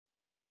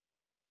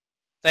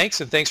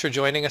Thanks, and thanks for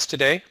joining us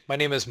today. My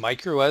name is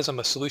Mike Ruiz. I'm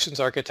a solutions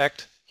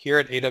architect here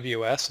at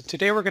AWS. And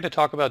today we're going to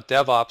talk about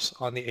DevOps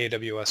on the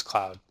AWS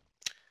cloud.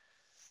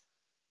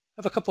 I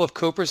have a couple of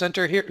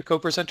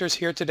co-presenters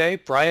here today.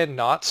 Brian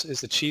Knotts is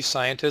the Chief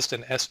Scientist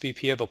and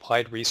SVP of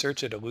Applied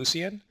Research at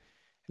Ellucian.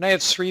 And I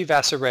have Sri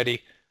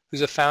Vasareddy,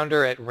 who's a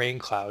founder at REAN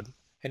Cloud,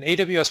 an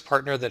AWS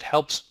partner that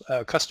helps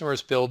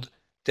customers build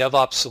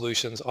DevOps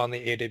solutions on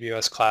the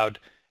AWS cloud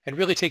and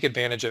really take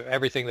advantage of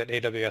everything that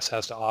AWS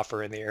has to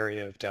offer in the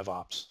area of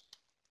DevOps.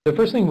 The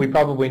first thing we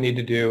probably need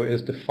to do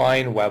is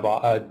define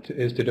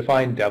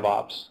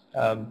DevOps.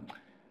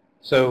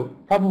 So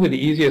probably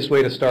the easiest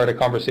way to start a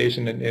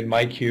conversation in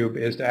my cube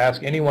is to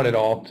ask anyone at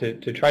all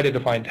to try to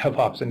define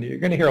DevOps, and you're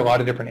going to hear a lot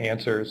of different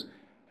answers.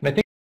 And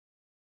I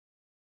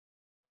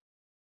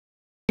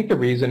think the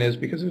reason is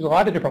because there's a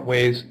lot of different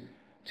ways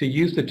to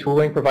use the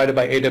tooling provided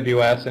by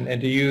AWS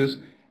and to use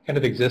kind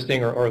of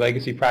existing or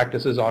legacy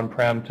practices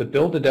on-prem to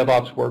build a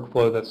DevOps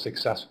workflow that's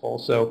successful.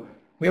 So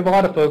we have a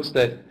lot of folks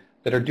that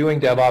are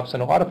doing DevOps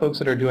and a lot of folks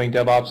that are doing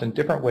DevOps in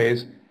different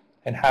ways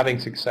and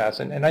having success.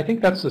 And I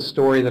think that's the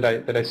story that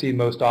I see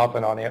most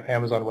often on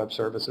Amazon Web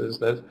Services,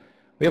 that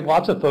we have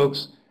lots of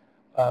folks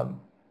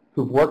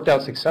who've worked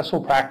out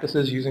successful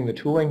practices using the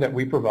tooling that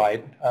we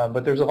provide,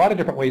 but there's a lot of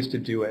different ways to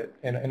do it.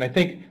 And I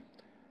think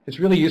it's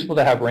really useful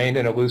to have Rain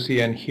and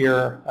Ellucian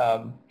here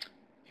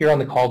on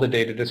the call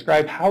today to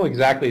describe how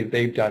exactly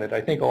they've done it.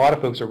 I think a lot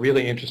of folks are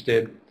really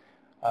interested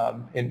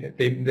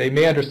they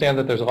may understand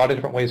that there's a lot of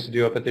different ways to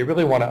do it, but they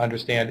really want to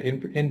understand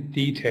in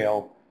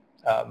detail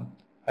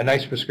a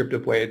nice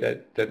prescriptive way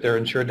that they're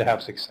ensured to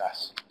have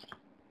success.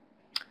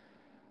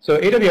 So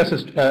AWS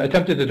has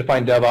attempted to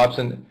define DevOps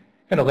and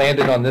kind of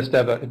landed on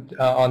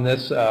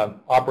this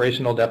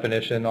operational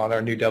definition on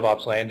our new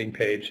DevOps landing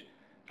page.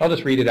 I'll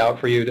just read it out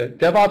for you.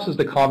 DevOps is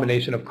the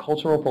combination of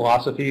cultural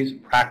philosophies,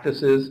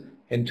 practices,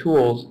 and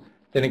tools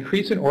that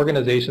increase an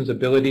organization's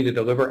ability to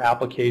deliver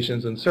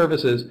applications and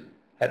services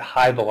at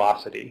high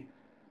velocity.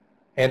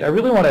 And I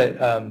really want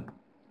to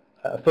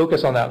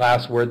focus on that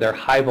last word there,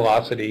 high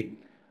velocity.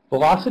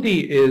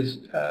 Velocity is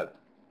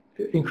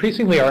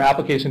increasingly our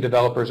application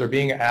developers are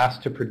being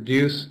asked to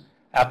produce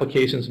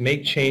applications,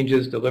 make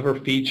changes, deliver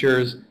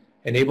features,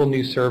 enable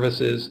new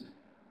services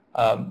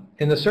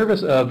in the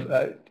service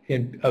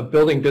of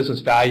building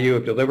business value,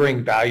 of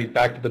delivering value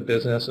back to the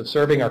business, of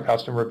serving our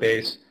customer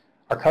base.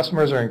 Our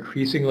customers are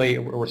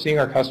we're seeing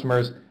our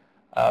customers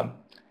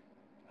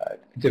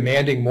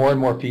demanding more and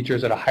more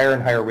features at a higher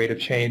and higher rate of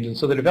change. And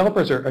so the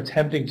developers are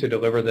attempting to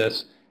deliver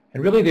this.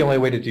 And really the only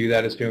way to do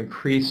that is to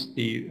increase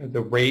the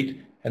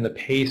rate and the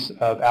pace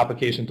of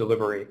application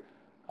delivery.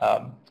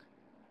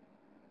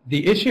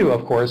 The issue,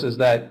 of course, is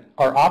that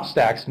our ops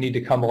stacks need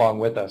to come along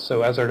with us.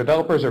 So as our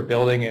developers are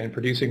building and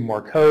producing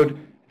more code,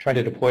 trying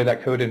to deploy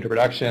that code into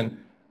production,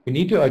 we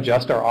need to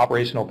adjust our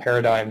operational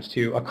paradigms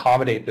to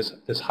accommodate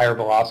this higher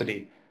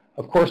velocity.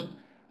 Of course,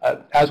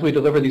 as we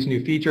deliver these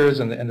new features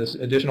and this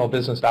additional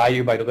business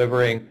value by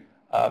delivering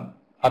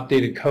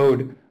updated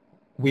code,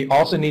 we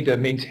also need to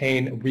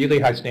maintain really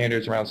high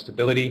standards around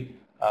stability.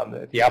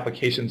 The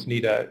applications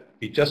need to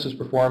be just as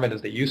performant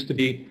as they used to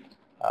be.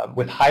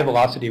 With high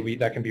velocity,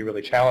 that can be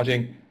really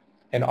challenging.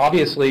 And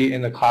obviously,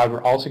 in the cloud,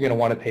 we're also going to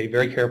want to pay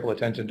very careful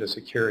attention to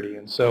security.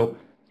 And so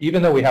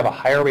even though we have a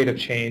higher rate of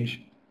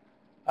change,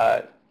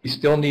 we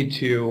still need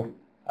to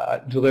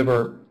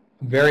deliver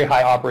very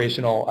high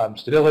operational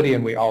stability,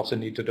 and we also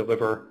need to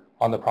deliver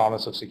on the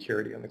promise of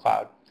security in the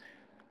cloud.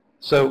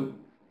 So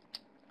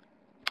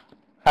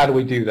how do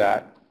we do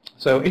that?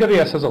 So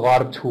AWS has a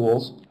lot of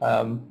tools,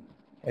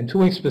 and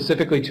tooling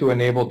specifically to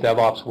enable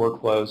DevOps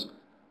workflows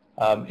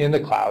in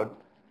the cloud.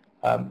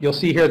 You'll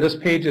see here this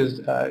page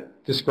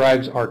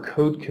describes our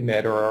code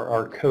commit or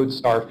our code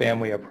star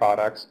family of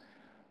products.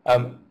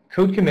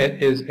 Code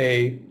commit is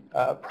a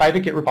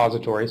private Git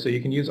repository, so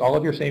you can use all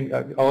of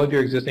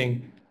your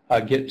existing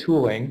Git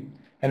tooling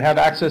and have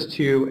access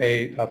to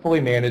a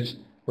fully managed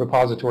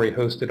repository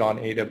hosted on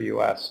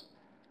AWS.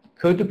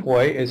 Code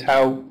deploy is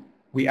how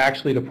we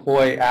actually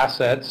deploy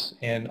assets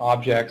and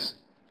objects,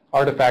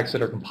 artifacts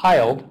that are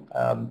compiled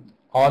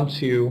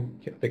onto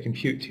the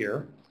compute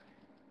tier.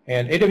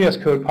 And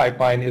AWS Code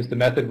Pipeline is the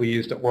method we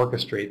use to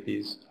orchestrate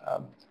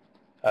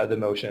the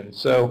motion.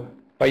 So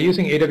by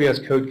using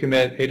AWS Code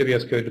Commit,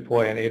 AWS Code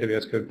Deploy, and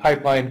AWS Code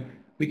Pipeline,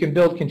 we can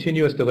build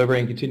continuous delivery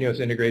and continuous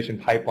integration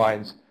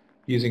pipelines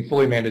using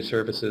fully managed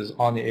services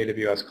on the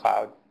AWS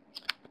cloud.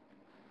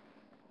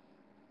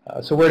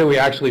 So where do we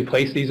actually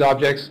place these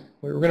objects?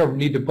 We're going to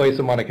need to place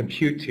them on a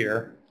compute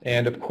tier.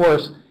 And of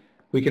course,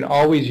 we can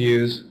always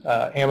use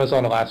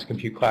Amazon Elastic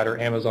Compute Cloud or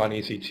Amazon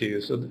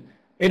EC2. So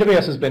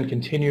AWS has been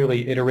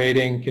continually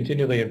iterating,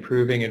 continually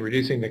improving, and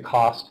reducing the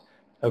cost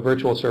of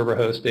virtual server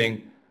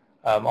hosting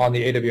on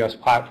the AWS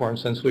platform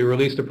since we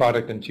released the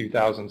product in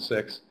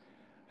 2006.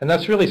 And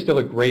that's really still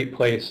a great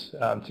place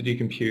to do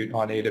compute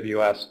on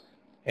AWS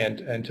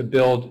and to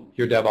build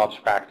your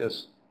DevOps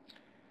practice.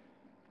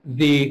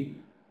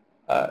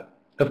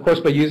 Of course,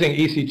 by using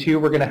EC2,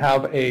 we're going to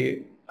have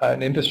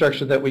an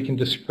infrastructure that we can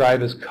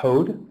describe as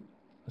code.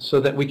 so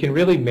that we can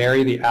really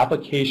marry the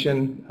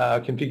application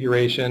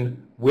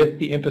configuration with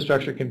the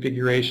infrastructure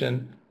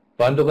configuration,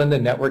 bundle in the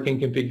networking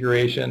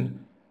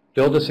configuration,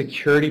 build a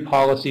security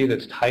policy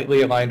that's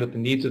tightly aligned with the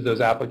needs of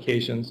those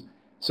applications,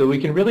 so we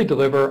can really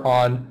deliver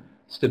on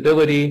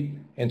stability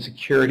and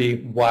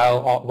security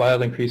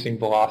while increasing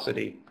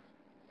velocity.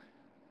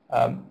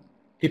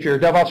 If your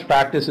DevOps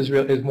practice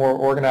is more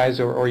organized,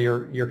 or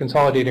you're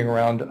consolidating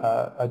around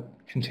a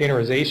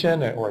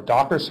containerization or a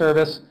Docker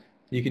service,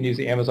 you can use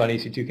the Amazon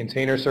EC2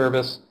 container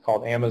service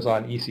called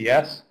Amazon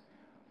ECS.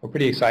 We're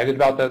pretty excited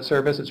about that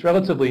service. It's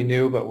relatively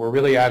new, but we're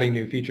really adding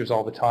new features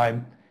all the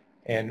time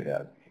and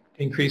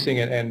increasing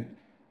it and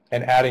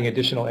adding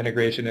additional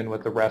integration in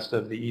with the rest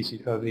of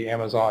the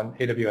Amazon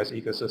AWS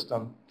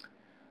ecosystem. And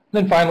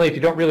then finally, if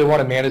you don't really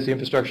want to manage the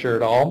infrastructure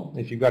at all,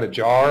 if you've got a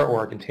jar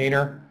or a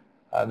container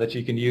that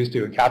you can use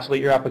to encapsulate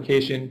your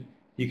application,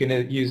 you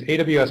can use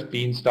AWS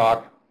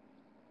Beanstalk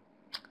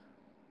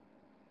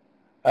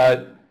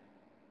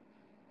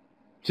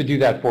to do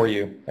that for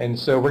you. And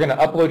so we're going to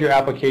upload your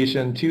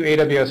application to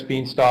AWS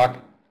Beanstalk.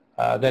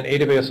 Then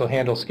AWS will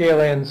handle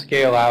scale in,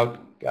 scale out,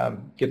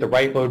 get the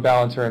right load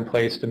balancer in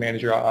place to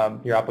manage your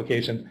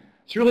application.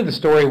 So really the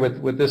story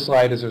with this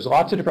slide is there's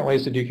lots of different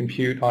ways to do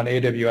compute on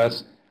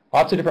AWS,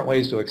 lots of different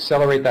ways to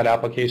accelerate that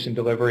application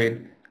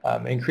delivery,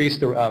 increase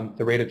the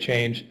rate of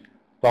change,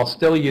 while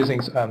still using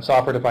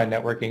software-defined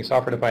networking,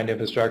 software-defined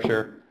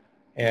infrastructure,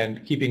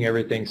 and keeping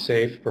everything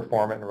safe,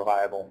 performant, and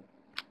reliable.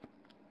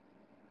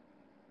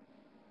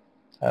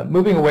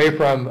 Moving away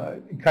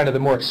from kind of the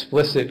more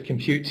explicit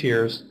compute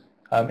tiers,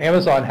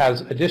 Amazon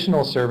has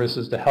additional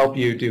services to help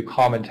you do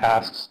common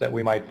tasks that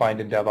we might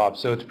find in DevOps.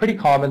 So it's pretty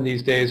common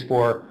these days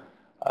for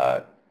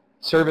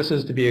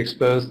services to be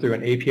exposed through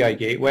an API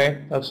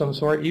gateway of some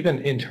sort, even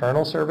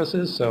internal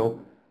services. So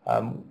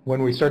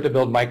when we start to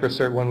build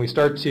when we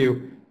start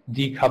to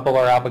decouple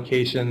our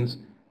applications,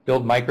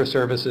 build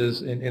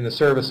microservices in the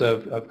service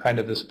of kind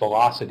of this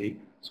velocity.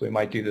 So we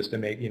might do this to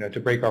make, to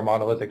break our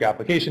monolithic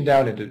application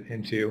down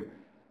into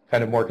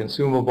kind of more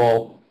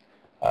consumable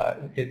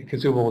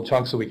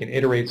chunks so we can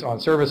iterate on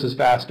services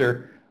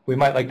faster. We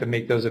might like to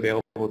make those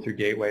available through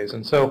gateways.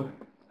 And so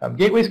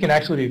gateways can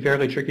actually be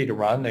fairly tricky to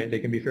run. They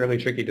can be fairly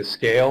tricky to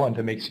scale and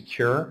to make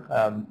secure.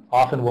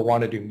 Often we'll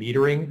want to do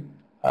metering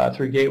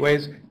through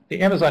gateways.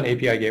 The Amazon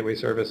API Gateway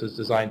service is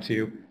designed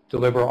to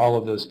deliver all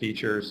of those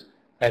features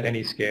at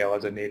any scale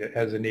as a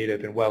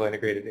native and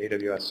well-integrated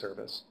AWS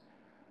service.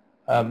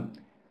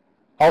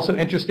 Also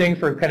interesting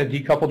for kind of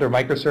decoupled or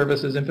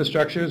microservices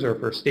infrastructures or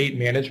for state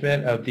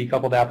management of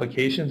decoupled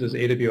applications is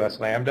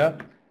AWS Lambda.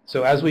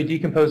 So as we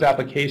decompose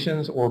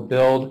applications or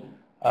build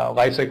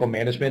lifecycle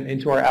management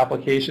into our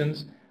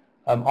applications,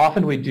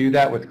 often we do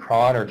that with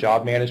cron or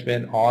job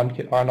management on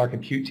our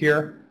compute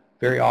tier,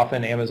 very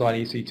often Amazon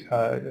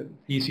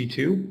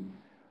EC2.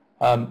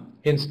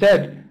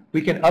 Instead,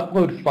 we can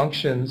upload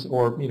functions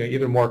or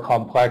even more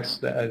complex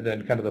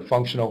than kind of the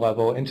functional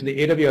level into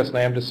the AWS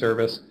Lambda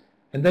service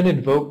and then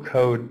invoke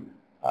code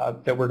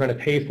that we're going to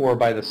pay for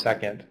by the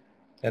second,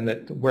 and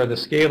that where the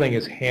scaling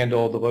is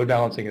handled, the load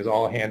balancing is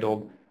all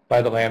handled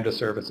by the Lambda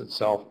service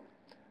itself.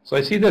 So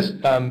I see this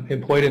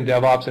employed in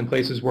DevOps in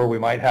places where we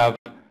might have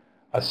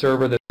a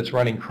server that's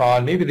running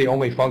cron. Maybe the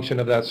only function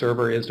of that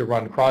server is to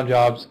run cron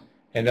jobs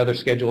and other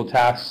scheduled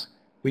tasks.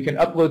 We can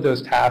upload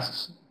those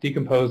tasks,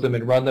 decompose them,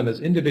 and run them as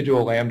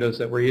individual Lambdas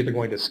that we're either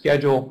going to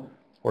schedule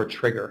or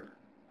trigger.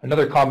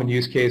 Another common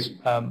use case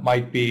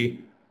might be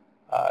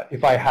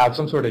if I have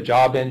some sort of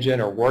job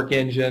engine or work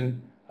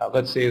engine,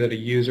 let's say that a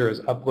user is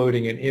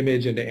uploading an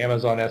image into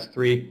Amazon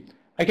S3,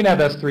 I can have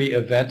S3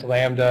 event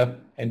Lambda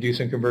and do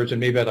some conversion.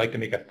 Maybe I'd like to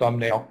make a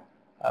thumbnail.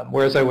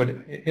 Whereas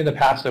in the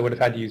past, I would have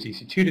had to use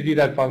EC2 to do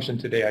that function.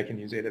 Today, I can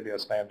use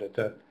AWS Lambda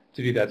to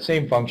do that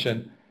same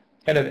function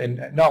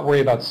and not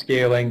worry about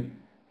scaling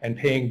and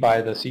paying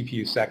by the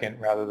CPU second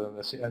rather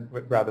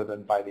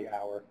than by the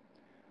hour.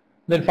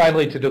 And then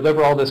finally, to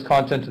deliver all this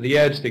content to the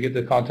edge, to get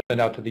the content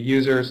out to the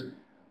users,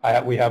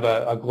 we have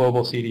a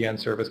global CDN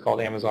service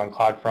called Amazon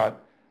CloudFront.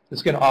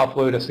 This can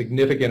offload a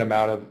significant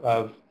amount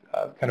of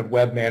kind of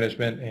web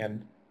management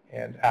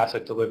and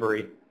asset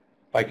delivery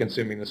by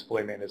consuming this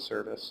fully managed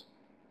service.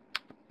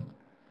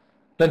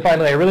 Then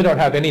finally, I really don't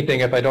have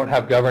anything if I don't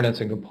have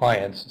governance and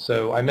compliance.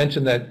 So I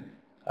mentioned that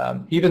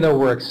even though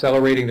we're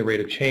accelerating the rate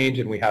of change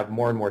and we have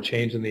more and more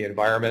change in the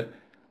environment,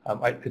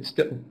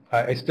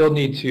 I still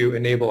need to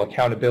enable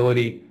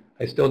accountability.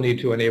 I still need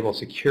to enable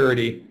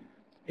security.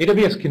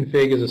 AWS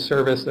Config is a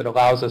service that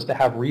allows us to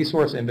have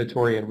resource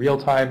inventory in real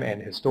time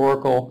and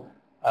historical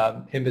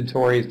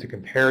inventories to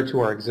compare to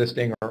our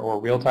existing or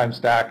real-time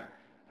stack,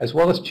 as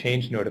well as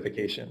change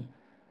notification.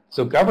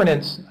 So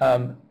governance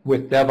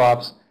with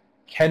DevOps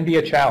can be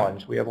a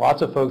challenge. We have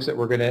lots of folks that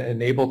we're going to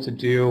enable to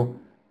do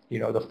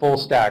the full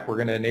stack. We're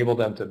going to enable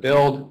them to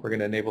build, we're going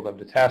to enable them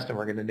to test, and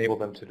we're going to enable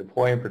them to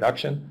deploy in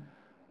production.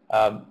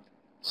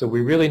 So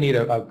we really need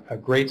a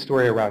great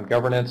story around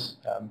governance.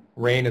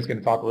 REAN is going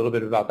to talk a little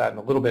bit about that and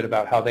a little bit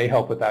about how they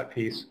help with that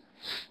piece.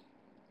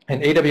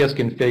 And AWS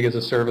Config is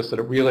a service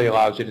that really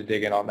allows you to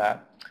dig in on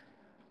that.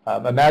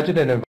 Imagine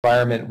an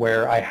environment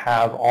where I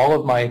have all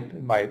of my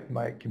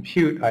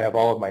compute, I have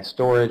all of my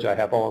storage, I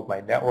have all of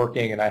my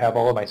networking, and I have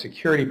all of my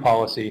security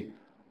policy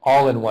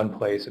all in one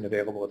place and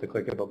available at the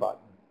click of a button.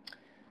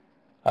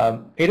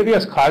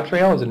 AWS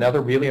CloudTrail is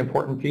another really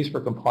important piece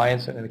for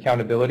compliance and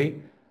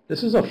accountability.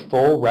 This is a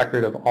full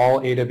record of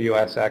all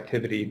AWS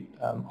activity.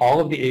 All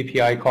of the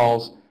API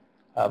calls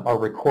are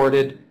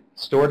recorded,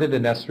 stored in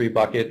an S3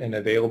 bucket, and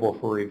available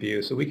for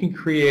review. So we can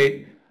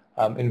create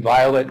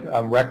inviolate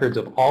records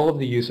of all of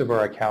the use of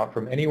our account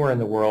from anywhere in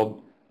the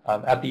world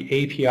at the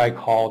API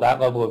call, that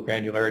level of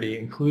granularity,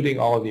 including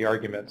all of the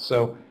arguments.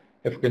 So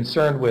if we're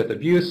concerned with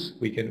abuse,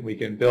 we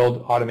can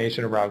build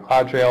automation around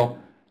CloudTrail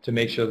to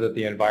make sure that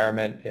the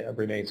environment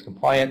remains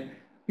compliant.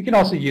 We can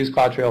also use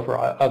CloudTrail for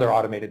other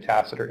automated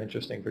tasks that are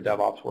interesting for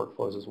DevOps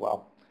workflows as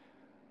well.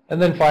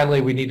 And then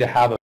finally, we need to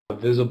have a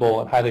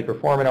visible and highly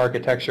performant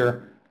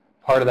architecture.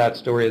 Part of that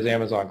story is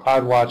Amazon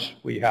CloudWatch.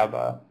 We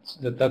have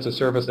that's a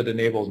service that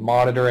enables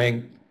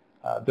monitoring,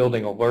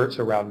 building alerts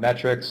around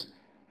metrics,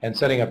 and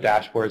setting up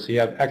dashboards so you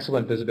have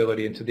excellent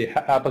visibility into the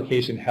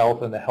application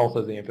health and the health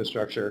of the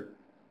infrastructure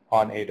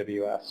on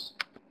AWS.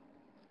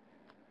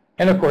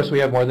 And of course, we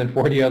have more than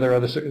 40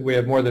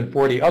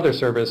 other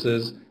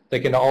services that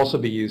can also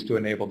be used to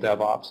enable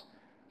DevOps.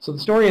 So the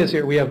story is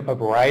here we have a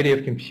variety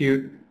of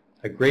compute,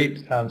 a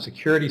great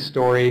security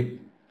story.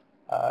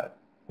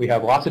 We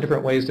have lots of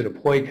different ways to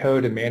deploy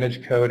code and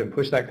manage code and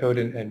push that code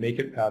and make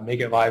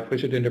it live,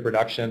 push it into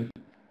production.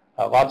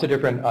 Lots of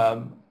different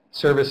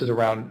services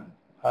around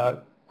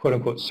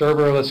quote-unquote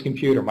serverless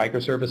compute or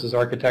microservices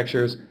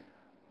architectures.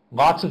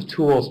 Lots of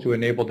tools to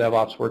enable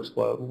DevOps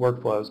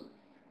workflows.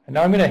 And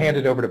now I'm going to hand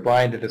it over to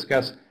Brian to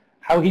discuss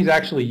how he's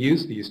actually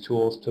used these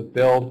tools to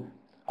build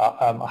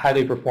a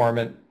highly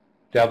performant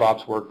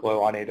DevOps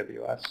workflow on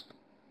AWS.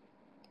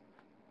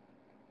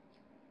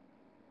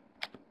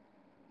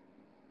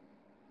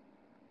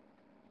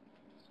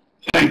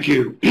 Thank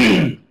you,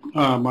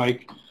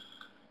 Mike.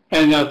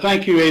 And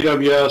thank you,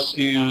 AWS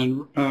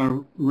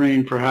and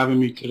REAN, for having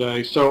me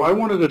today. So I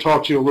wanted to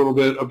talk to you a little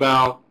bit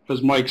about,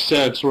 as Mike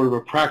said, sort of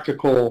a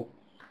practical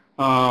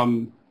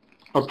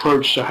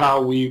approach to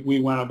how we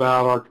went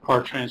about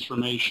our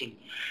transformation.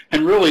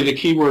 And really the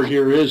key word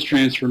here is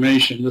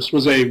transformation. This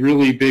was a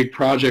really big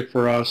project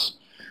for us.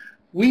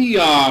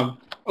 A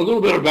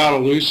little bit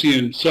about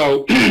Ellucian.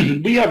 So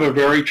we have a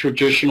very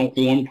traditional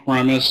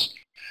on-premise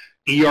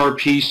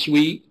ERP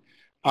suite.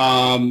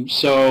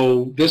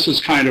 So this is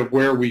kind of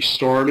where we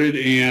started,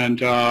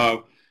 and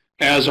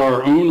as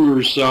our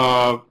owners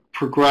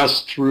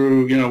progressed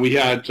through, we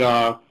had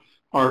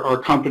our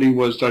company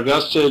was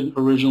divested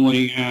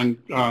originally and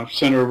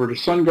sent over to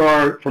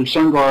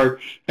SunGard,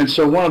 and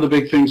so one of the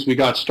big things we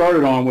got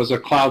started on was a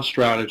cloud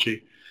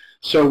strategy.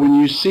 So when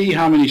you see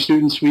how many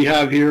students we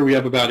have here, we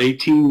have about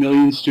 18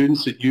 million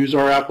students that use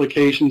our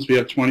applications. We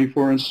have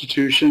 24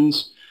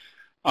 institutions,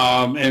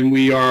 and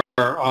we are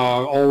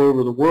all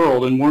over the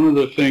world. And one of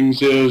the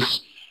things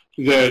is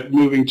that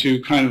moving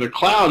to kind of the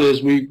cloud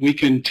is we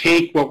can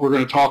take what we're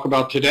going to talk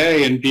about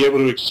today and be able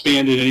to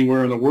expand it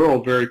anywhere in the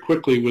world very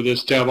quickly with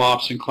this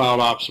DevOps and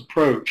CloudOps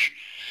approach.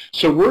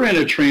 So we're in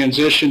a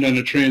transition and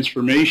a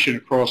transformation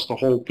across the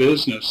whole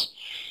business.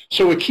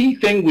 So a key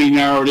thing we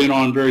narrowed in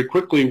on very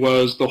quickly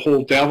was the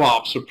whole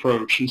DevOps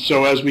approach. And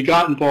so as we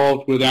got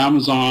involved with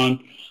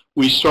Amazon,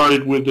 we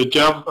started with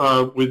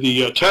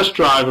the test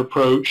drive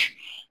approach.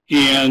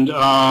 And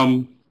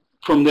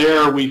from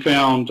there, we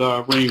found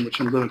REAN, which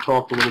I'm going to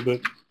talk a little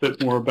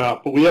bit more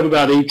about. But we have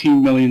about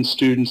 18 million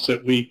students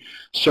that we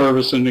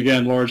service, and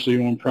again,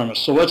 largely on-premise.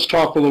 So let's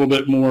talk a little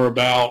bit more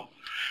about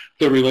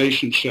the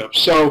relationship.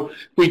 So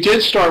we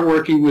did start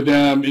working with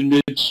them in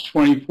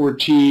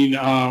mid-2014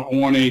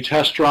 on a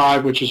test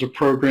drive, which is a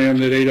program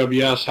that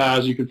AWS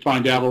has. You can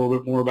find out a little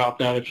bit more about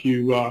that if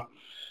you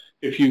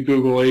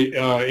Google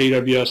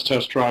AWS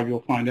test drive,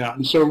 you'll find out.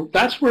 And so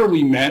that's where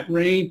we met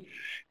REAN.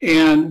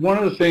 And one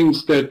of the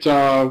things that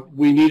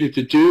we needed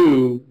to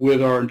do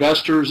with our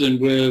investors and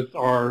with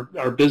our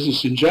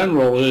business in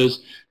general is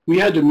we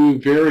had to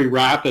move very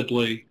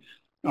rapidly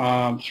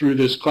through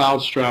this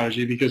cloud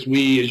strategy, because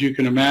we, as you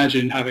can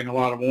imagine, having a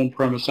lot of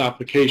on-premise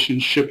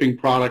applications, shipping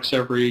products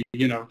every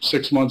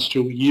 6 months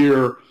to a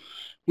year,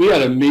 we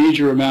had a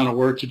major amount of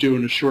work to do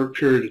in a short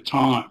period of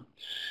time.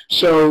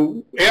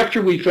 So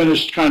after we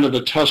finished kind of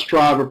the test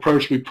drive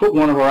approach, we put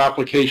one of our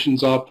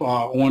applications up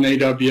on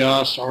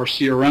AWS, our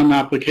CRM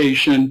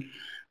application.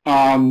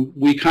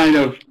 We kind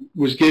of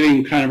was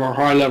getting kind of our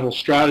high-level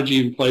strategy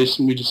in place,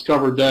 and we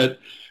discovered that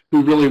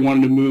we really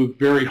wanted to move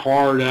very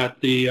hard at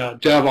the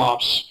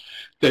DevOps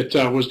that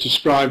was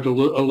described a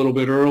little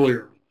bit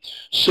earlier.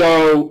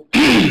 So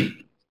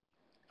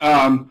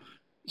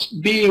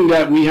being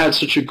that we had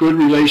such a good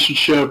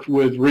relationship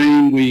with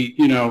REAN,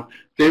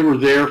 they were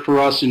there for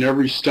us in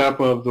every step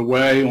of the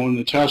way on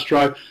the test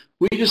drive.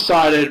 When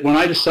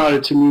I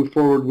decided to move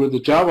forward with the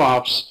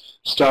DevOps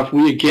stuff,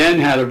 we again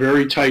had a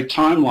very tight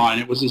timeline.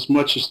 It was as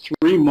much as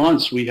 3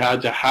 months we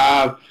had to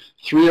have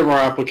 3 of our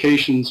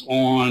applications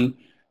on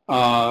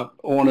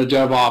on a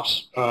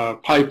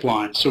DevOps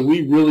pipeline. So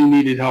we really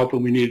needed help,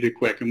 and we needed it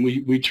quick. And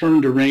we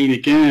turned to REAN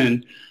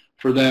again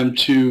for them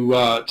to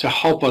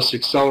help us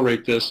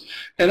accelerate this.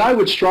 And I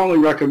would strongly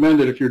recommend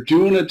that if you're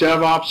doing a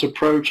DevOps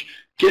approach,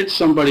 get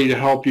somebody to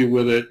help you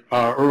with it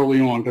early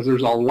on, because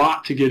there's a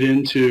lot to get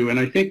into. And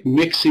I think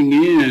mixing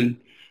in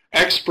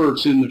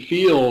experts in the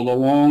field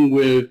along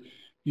with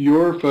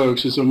your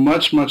folks is a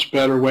much, much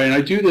better way. And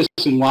I do this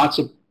in lots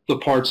of the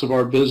parts of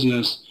our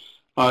business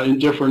in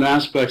different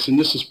aspects, and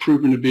this has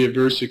proven to be a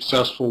very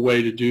successful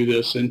way to do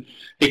this. And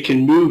it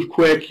can move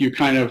quick. You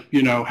kind of,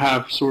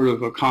 have sort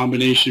of a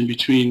combination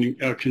between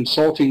a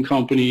consulting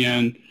company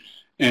and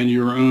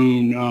your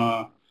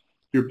own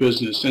your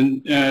business.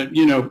 And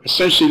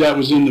essentially that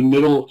was in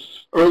the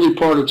early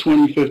part of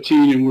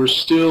 2015, and we're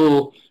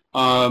still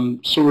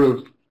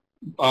sort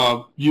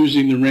of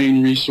using the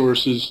REAN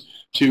resources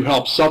to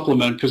help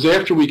supplement, because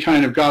after we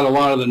kind of got a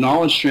lot of the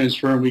knowledge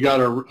transfer and we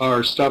got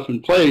our stuff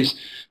in place,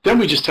 then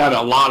we just had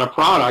a lot of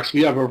products.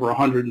 We have over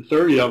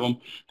 130 of them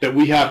that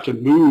we have to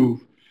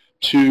move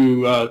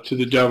to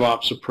the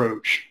DevOps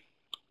approach.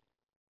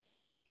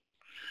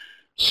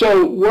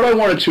 So what I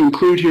wanted to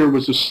include here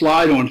was a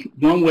slide on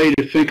one way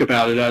to think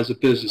about it as a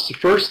business. The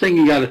first thing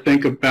you got to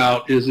think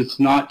about is it's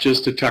not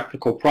just a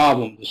technical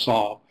problem to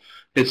solve.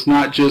 It's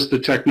not just the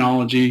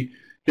technology,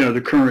 the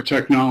current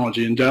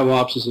technology. And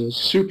DevOps is a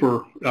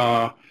super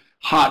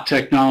hot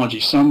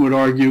technology. Some would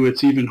argue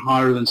it's even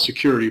hotter than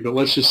security, but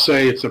let's just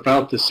say it's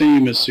about the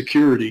same as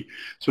security.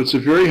 So it's a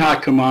very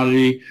hot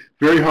commodity,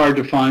 very hard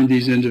to find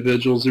these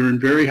individuals. They're in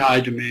very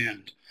high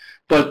demand.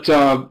 But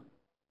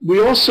we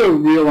also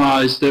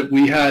realized that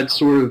we had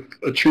sort of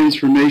a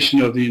transformation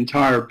of the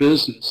entire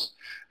business.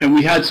 And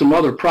we had some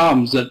other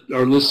problems that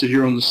are listed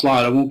here on the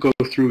slide. I won't go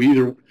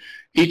through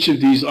each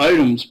of these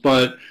items,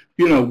 but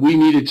we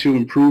needed to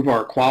improve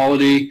our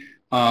quality.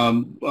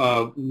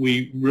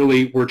 We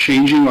really were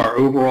changing our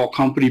overall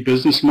company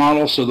business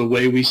model, so the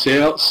way we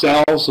sell,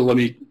 so let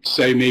me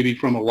say maybe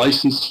from a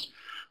licensed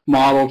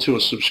model to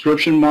a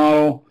subscription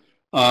model,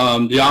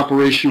 the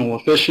operational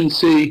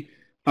efficiency.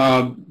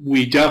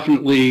 We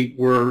definitely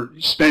were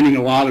spending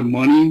a lot of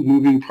money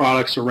moving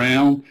products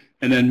around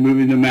and then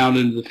moving them out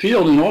into the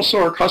field, and also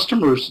our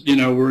customers,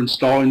 were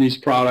installing these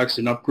products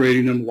and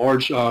upgrading them,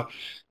 large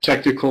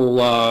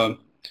technical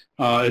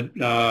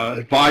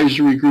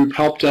advisory group,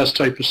 help desk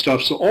type of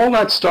stuff. So all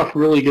that stuff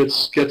really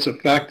gets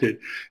affected.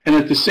 And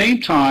at the same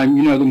time,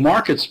 the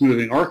market's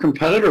moving. Our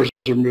competitors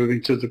are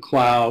moving to the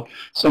cloud.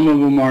 Some of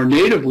them are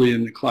natively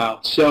in the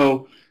cloud.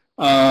 So,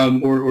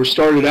 or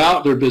started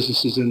out their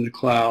businesses in the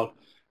cloud.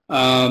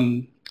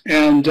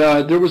 And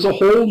there was a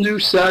whole new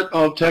set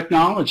of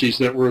technologies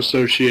that were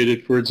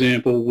associated, for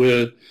example,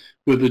 with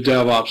the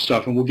DevOps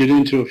stuff, and we'll get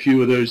into a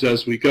few of those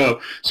as we go.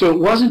 So it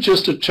wasn't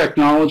just a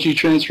technology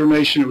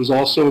transformation, it was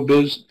also a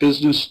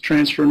business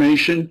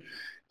transformation,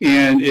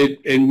 and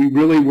we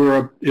really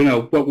were,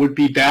 what would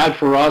be bad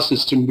for us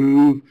is to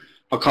move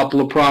a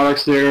couple of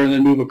products there and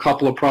then move a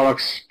couple of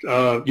products,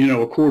 a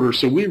quarter.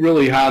 So we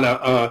really had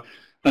an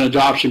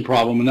adoption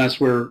problem, and that's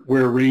where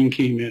REAN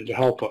came in to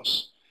help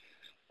us.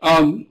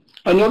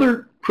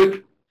 Another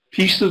quick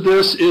piece of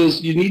this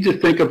is you need to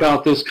think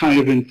about this kind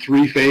of in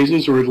 3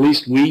 phases, or at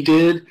least we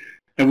did,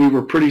 and we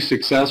were pretty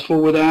successful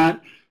with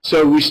that.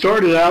 So we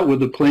started out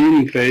with the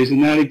planning phase,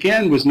 and that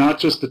again was not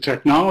just the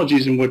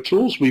technologies and what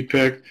tools we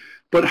picked,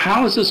 but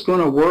how is this going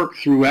to work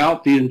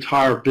throughout the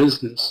entire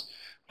business?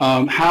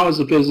 How is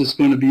the business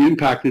going to be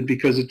impacted?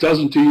 Because it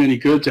doesn't do you any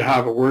good to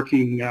have a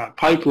working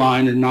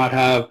pipeline and not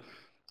have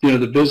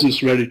the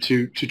business ready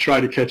to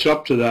try to catch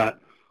up to that.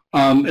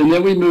 And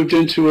then we moved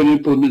into an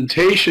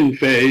implementation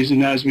phase,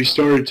 and as we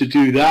started to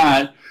do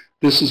that,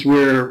 this is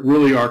where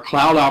really our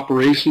cloud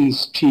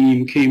operations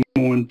team came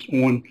on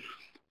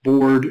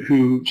board,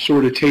 who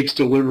sort of takes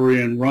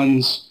delivery and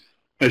runs,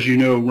 as you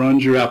know,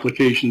 runs your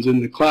applications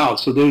in the cloud.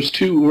 So those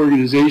two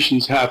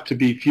organizations have to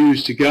be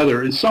fused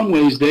together. In some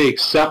ways, they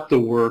accept the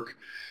work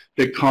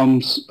that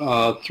comes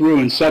through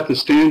and set the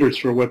standards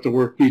for what the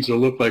work needs to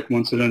look like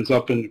once it ends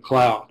up in the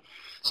cloud.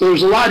 So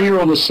there's a lot here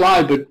on the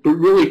slide, but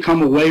really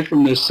come away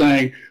from this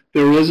saying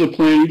there is a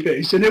planning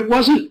phase. And it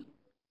wasn't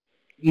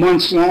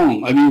months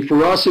long. I mean,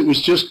 for us, it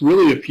was just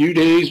really a few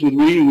days with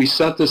REAN. We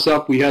set this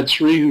up. We had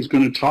Sri, who's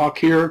going to talk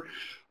here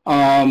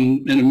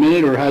in a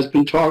minute, or has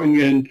been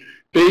talking. And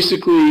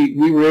basically,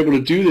 we were able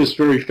to do this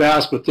very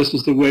fast, but this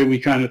is the way we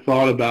kind of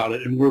thought about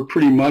it. And we're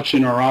pretty much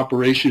in our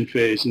operation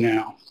phase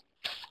now.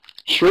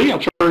 Sri, I'll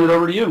turn it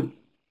over to you.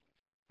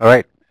 All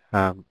right.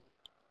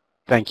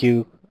 Thank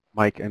you,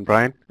 Mike and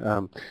Brian.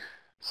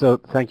 So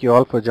thank you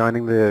all for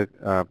joining the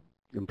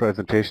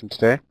presentation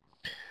today.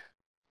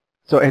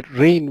 So at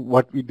REAN,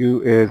 what we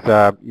do is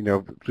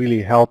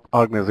really help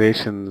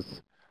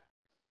organizations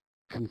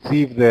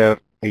conceive their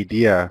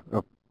idea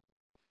of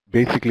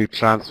basically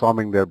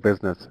transforming their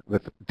business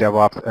with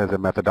DevOps as a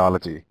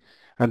methodology.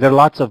 And there are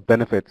lots of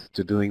benefits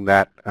to doing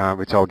that,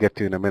 which I'll get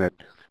to in a minute.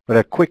 But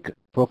a quick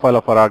profile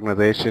of our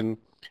organization: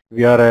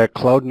 we are a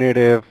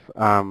cloud-native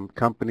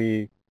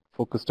company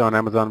focused on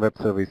Amazon Web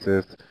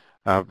Services.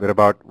 We're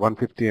about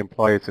 150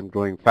 employees and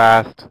growing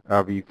fast.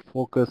 We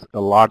focus a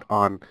lot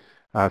on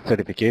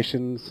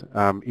certifications.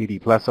 80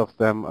 plus of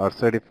them are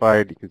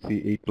certified. You can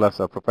see 8 plus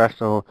are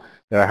professional.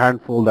 There are a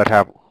handful that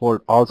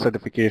hold all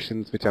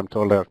certifications, which I'm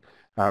told are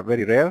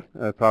very rare,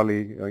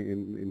 probably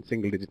in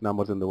single-digit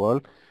numbers in the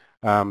world.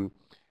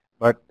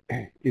 But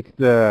it's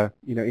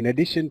in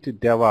addition to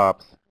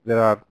DevOps, there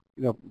are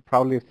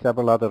probably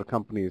several other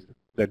companies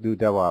that do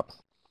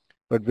DevOps.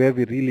 But where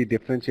we really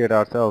differentiate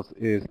ourselves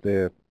is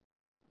the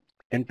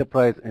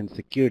enterprise and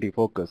security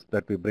focus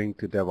that we bring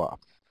to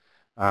DevOps.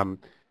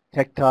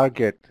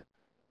 TechTarget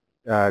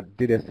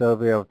did a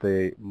survey of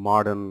the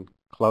modern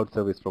cloud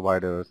service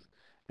providers,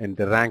 and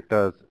they ranked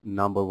us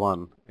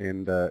 #1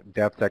 in the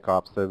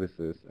DevSecOps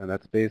services, and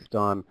that's based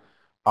on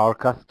our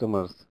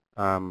customers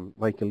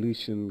like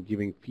Ellucian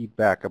giving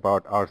feedback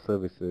about our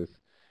services.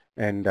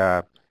 And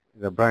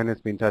Brian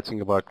has been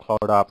touching about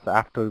CloudOps.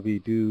 After we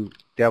do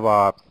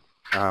DevOps,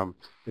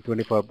 the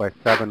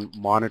 24/7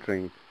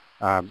 monitoring,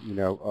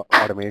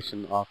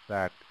 automation of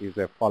that is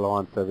a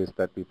follow-on service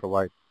that we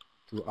provide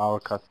to our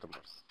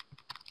customers.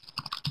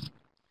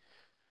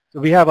 So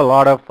we have a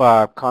lot of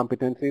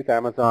competencies.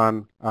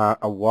 Amazon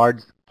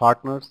awards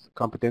partners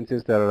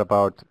competencies. There are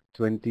about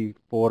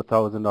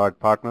 24,000 odd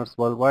partners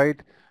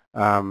worldwide.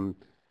 About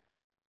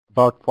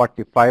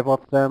 45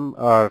 of them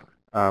are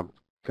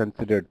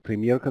considered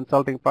premier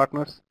consulting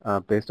partners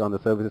based on the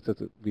services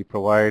that we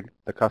provide,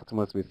 the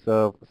customers we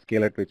serve, the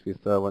scale at which we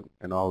serve,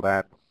 and all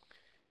that.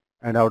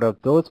 And out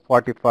of those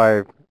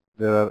 45,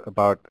 there are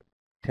about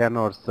 10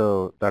 or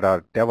so that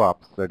are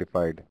DevOps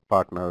certified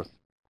partners.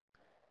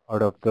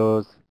 Out of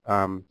those,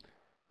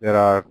 there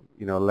are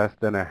less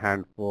than a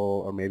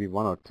handful, or maybe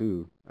 1 or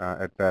 2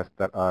 at best,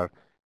 that are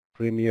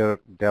premier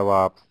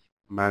DevOps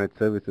managed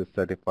services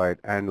certified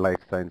and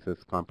life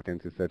sciences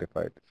competency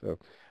certified. So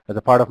as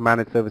a part of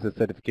managed services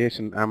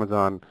certification,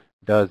 Amazon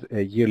does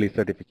a yearly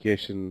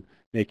certification,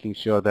 making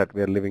sure that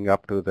we're living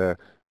up to the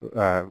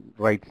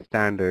right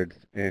standards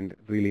and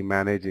really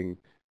managing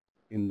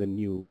in the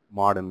new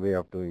modern way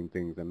of doing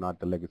things and not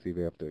the legacy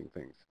way of doing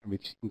things,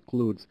 which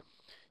includes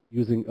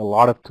using a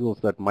lot of tools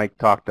that Mike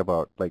talked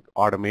about, like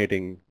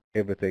automating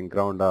everything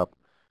ground up,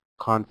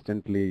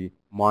 constantly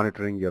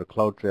monitoring your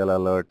CloudTrail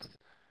alerts,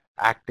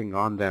 acting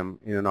on them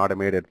in an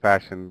automated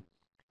fashion,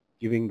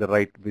 giving the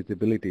right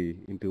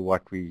visibility into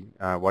what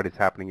is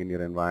happening in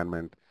your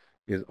environment,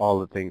 is all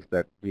the things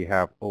that we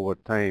have over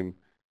time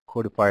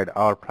codified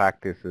our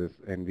practices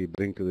and we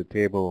bring to the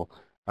table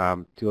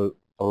to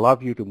allow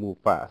you to move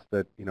fast.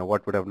 That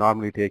what would have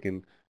normally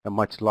taken a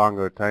much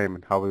longer time,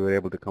 and how we were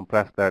able to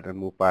compress that and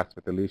move fast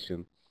with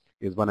Ellucian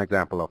is one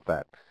example of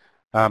that.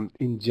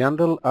 In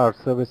general, our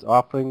service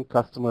offering,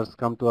 customers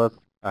come to us,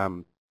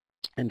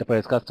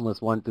 enterprise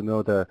customers want to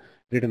know the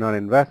return on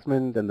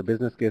investment and the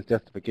business case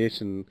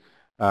justification,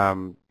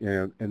 and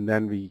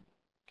then we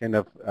kind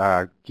of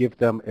give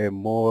them a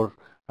more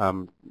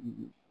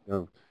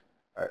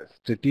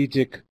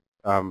strategic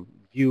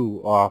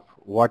view of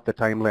what the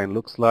timeline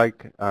looks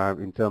like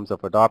in terms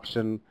of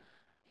adoption,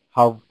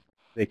 how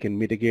they can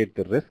mitigate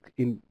the risk.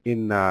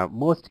 In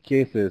most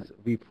cases,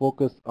 we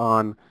focus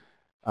on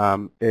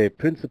a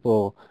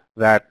principle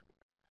that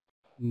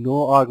no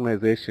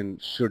organization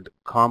should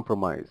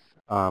compromise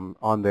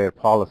on their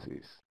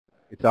policies.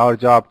 It's our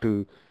job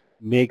to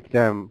make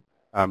them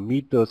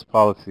meet those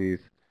policies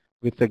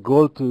with the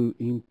goal to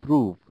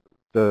improve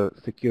the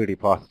security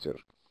posture.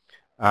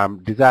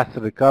 Disaster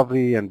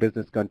recovery and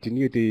business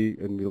continuity,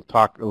 and we'll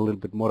talk a little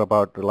bit more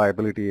about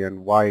reliability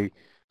and why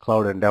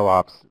cloud and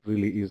DevOps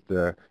really is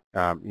the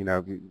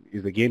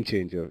is a game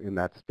changer in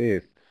that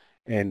space.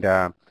 And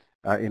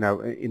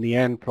in the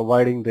end,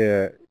 providing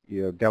the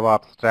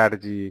DevOps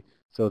strategy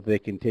so they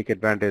can take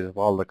advantage of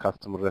all the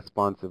customer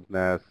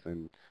responsiveness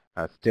and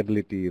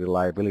stability,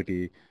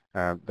 reliability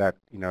that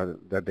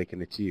they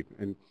can achieve.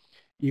 And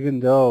even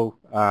though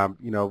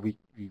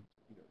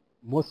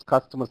most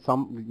customers,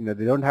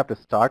 they don't have to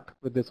start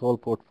with this whole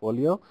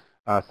portfolio.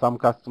 Some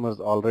customers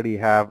already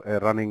have a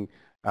running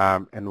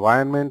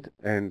environment,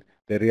 and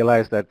they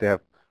realize that they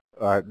have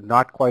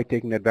not quite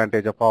taken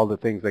advantage of all the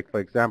things. Like, for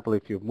example,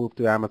 if you've moved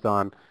to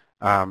Amazon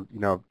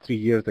 3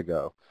 years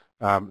ago,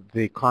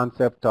 the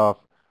concept of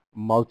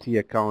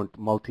multi-account,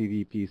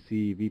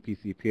 multi-VPC,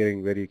 VPC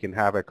peering, where you can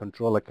have a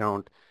control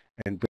account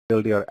and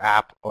build your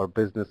app or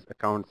business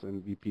accounts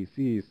in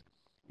VPCs,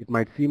 it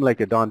might seem like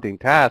a daunting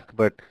task,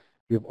 but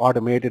we've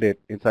automated it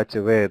in such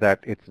a way that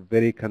it's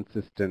very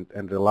consistent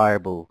and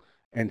reliable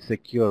and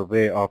secure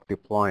way of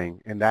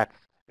deploying. And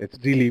it's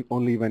really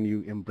only when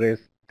you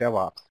embrace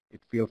DevOps,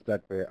 it feels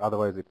that way.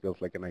 Otherwise, it feels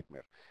like a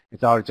nightmare.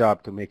 It's our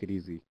job to make it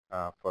easy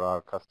for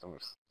our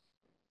customers.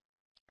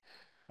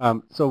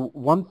 So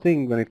one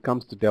thing when it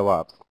comes to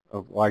DevOps,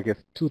 well, I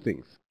guess 2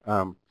 things,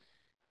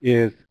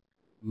 is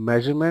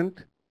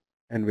measurement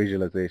and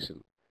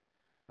visualization.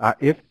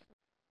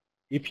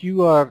 If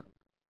you're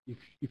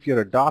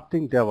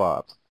adopting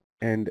DevOps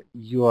and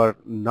you are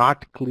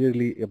not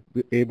clearly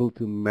able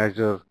to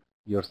measure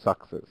your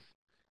success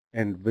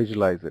and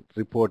visualize it,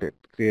 report it,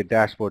 create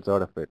dashboards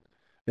out of it,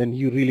 then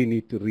you really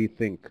need to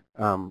rethink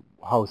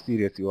how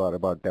serious you are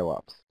about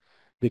DevOps.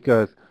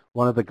 Because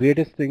one of the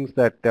greatest things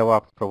that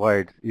DevOps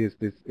provides is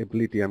this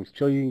ability. I'm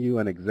showing you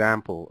an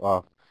example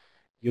of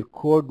your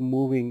code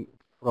moving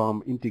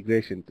from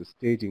integration to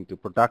staging to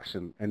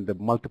production and the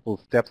multiple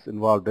steps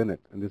involved in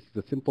it. And this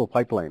is a simple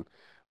pipeline.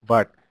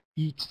 But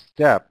each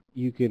step,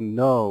 you can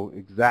know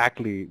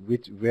exactly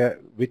which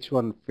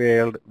one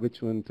failed,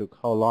 which one took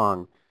how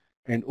long.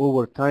 And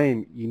over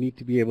time, you need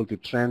to be able to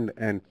trend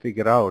and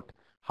figure out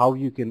how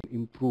you can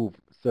improve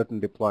certain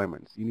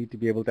deployments. You need to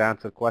be able to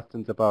answer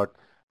questions about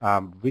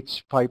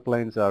which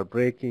pipelines are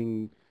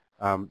breaking,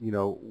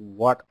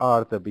 what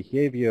are the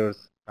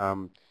behaviors,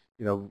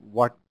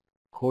 what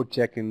code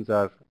check-ins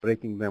are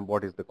breaking them,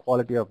 what is the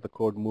quality of the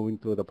code moving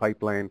through the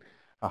pipeline,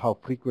 how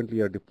frequently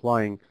you're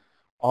deploying.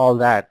 All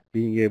that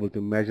being able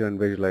to measure and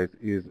visualize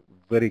is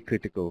very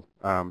critical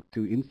to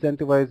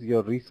incentivize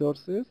your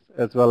resources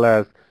as well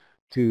as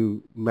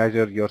to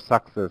measure your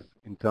success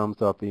in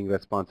terms of being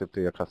responsive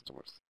to your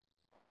customers.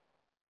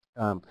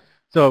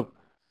 So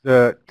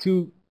the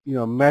two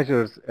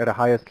measures at a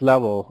highest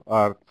level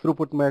are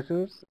throughput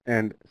measures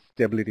and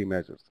stability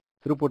measures.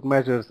 Throughput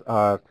measures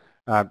are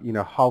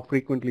how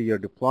frequently you're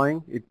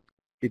deploying.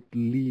 It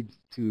leads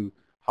to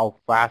how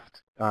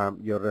fast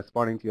you're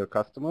responding to your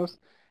customers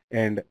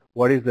and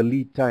what is the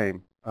lead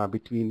time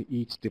between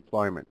each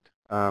deployment.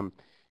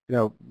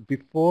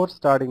 Before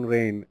starting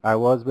REAN, I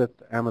was with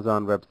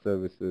Amazon Web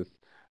Services.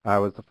 I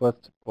was the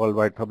first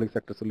worldwide public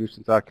sector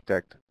solutions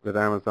architect with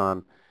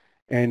Amazon.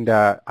 And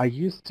I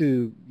used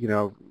to,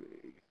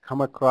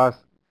 come across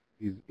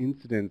these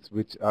incidents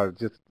which are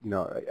just,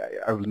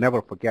 I will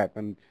never forget.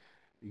 And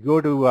you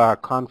go to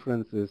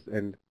conferences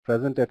and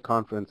present at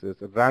conferences,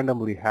 and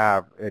randomly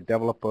have a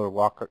developer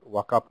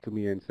walk up to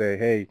me and say,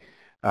 hey,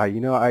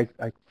 I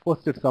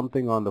posted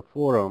something on the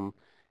forum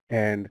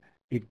and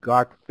it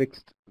got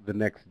fixed the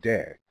next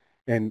day.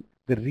 And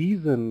the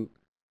reason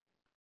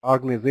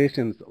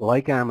organizations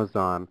like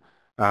Amazon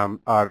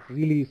are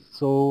really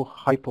so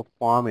high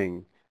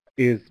performing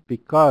is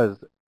because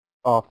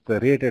of the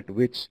rate at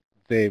which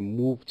they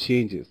move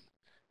changes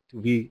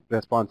to be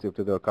responsive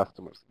to their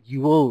customers.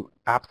 You will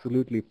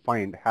absolutely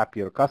find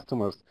happier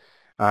customers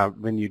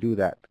when you do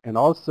that. And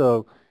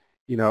also,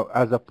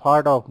 as a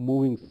part of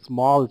moving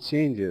small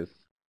changes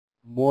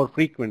more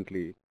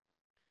frequently,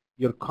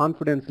 your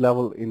confidence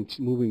level in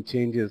moving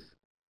changes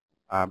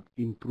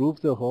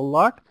improves a whole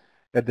lot.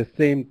 At the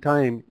same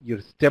time,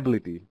 your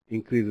stability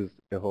increases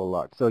a whole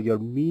lot. So your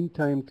mean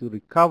time to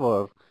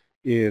recover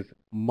is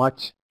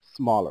much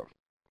smaller.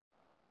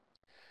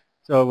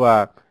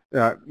 So,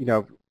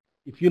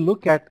 if you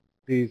look at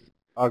these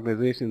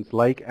organizations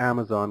like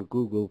Amazon,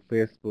 Google,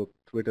 Facebook,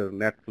 Twitter,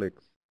 Netflix,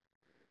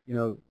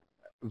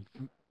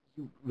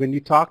 when you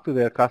talk to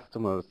their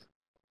customers,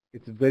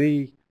 it's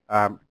very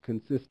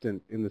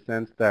consistent in the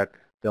sense that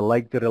they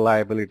like the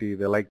reliability,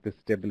 they like the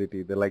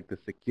stability, they like the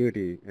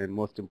security, and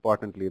most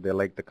importantly, they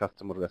like the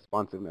customer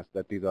responsiveness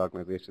that these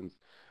organizations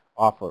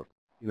offer.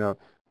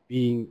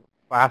 Being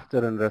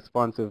faster and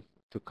responsive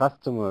to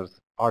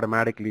customers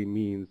automatically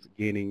means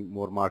gaining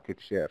more market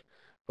share.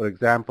 For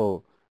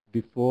example,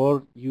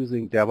 before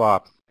using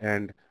DevOps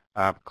and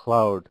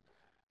cloud,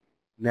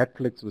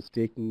 Netflix was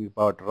taking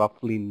about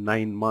roughly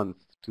 9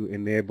 months to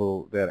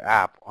enable their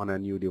app on a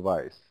new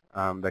device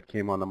that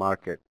came on the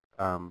market,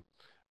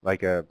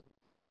 like a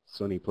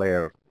Sony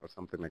player or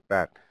something like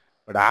that.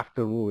 But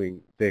after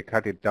moving, they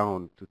cut it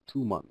down to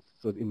 2 months.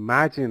 So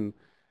imagine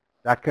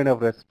that kind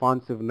of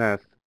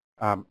responsiveness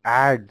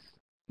adds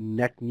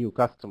net new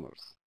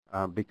customers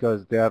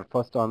because they are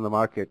first on the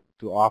market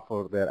to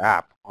offer their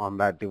app on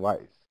that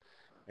device.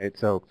 And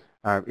so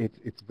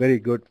it's very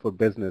good for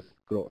business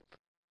growth.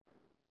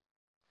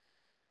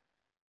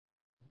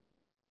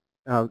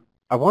 Now,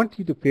 I want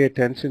you to pay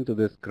attention to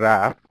this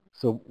graph.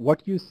 So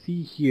what you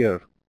see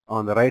here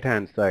on the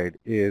right-hand side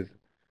is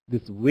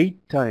this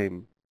wait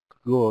time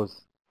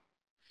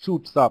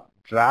shoots up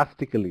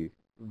drastically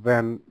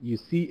when you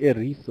see a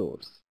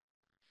resource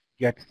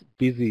gets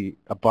busy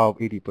above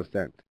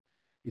 80%.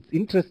 It's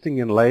interesting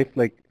in life,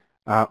 like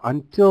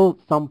until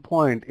some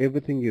point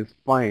everything is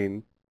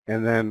fine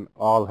and then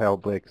all hell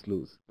breaks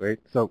loose, right?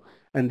 So,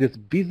 and this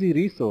busy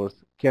resource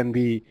can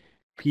be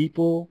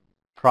people,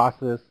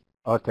 process,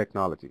 or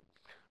technology.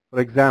 For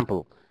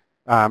example,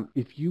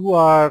 if you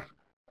are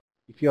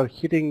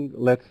hitting,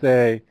 let's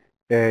say,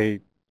 a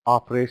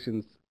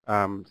operations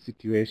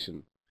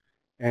situation,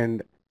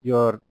 and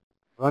you're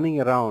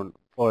running around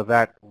for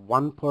that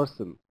one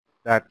person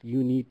that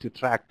you need to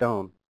track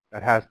down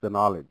that has the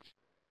knowledge,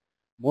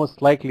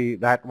 most likely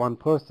that one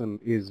person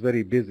is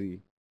very busy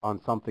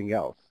on something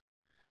else.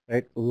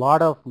 Right? A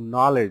lot of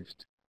knowledge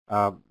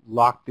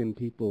locked in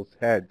people's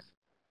heads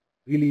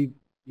really,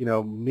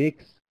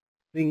 makes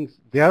things,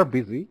 they are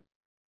busy,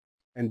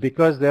 and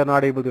because they're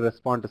not able to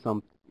respond to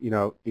some,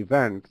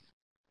 events,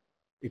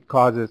 it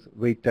causes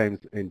wait times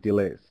and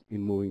delays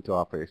in moving to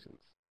operations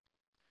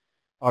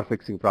or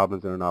fixing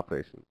problems in an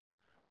operation.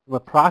 From a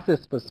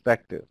process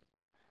perspective,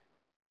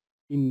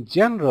 in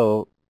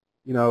general,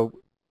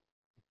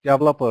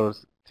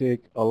 developers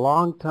take a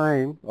long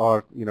time,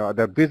 or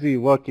they're busy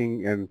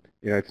working, and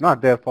it's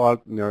not their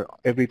fault.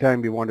 Every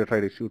time we want to try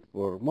to shoot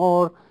for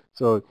more,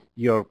 so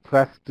you're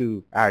pressed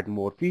to add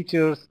more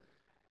features,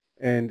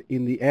 and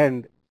in the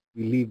end,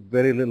 we leave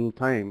very little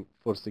time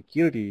for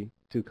security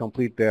to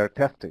complete their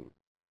testing.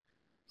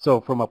 So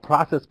from a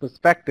process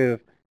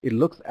perspective, it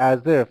looks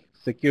as if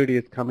security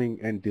is coming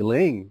and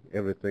delaying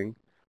everything.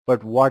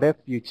 But what if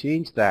you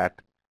change that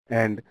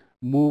and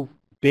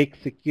bake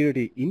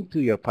security into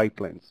your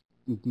pipelines,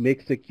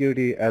 make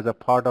security as a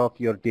part of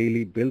your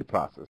daily build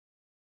process,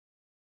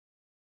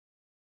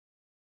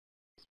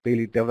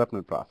 daily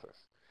development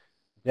process?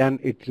 Then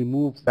it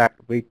removes that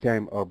wait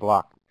time or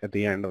block at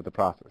the end of the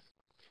process.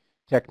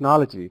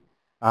 Technology,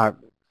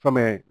 from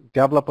a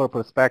developer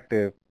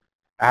perspective,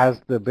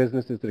 as the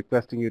business is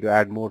requesting you to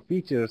add more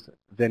features,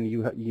 then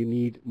you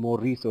need more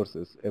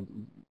resources,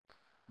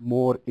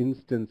 more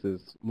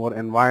instances, more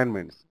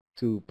environments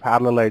to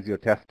parallelize your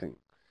testing.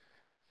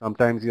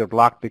 Sometimes you're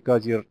blocked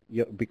because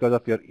because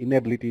of your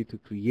inability to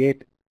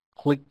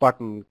click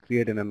button,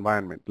 create an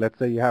environment. Let's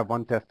say you have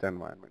one test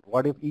environment.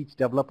 What if each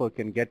developer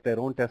can get their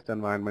own test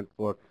environment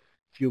for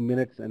few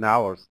minutes and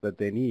hours that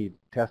they need,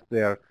 test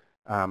their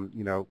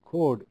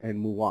code, and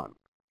move on,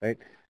 right?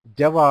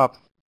 DevOps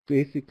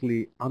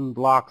basically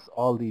unblocks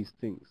all these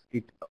things.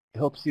 It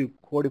helps you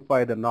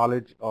codify the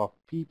knowledge of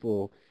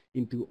people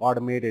into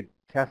automated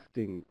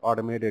testing,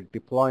 automated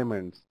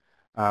deployments,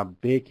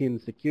 bake in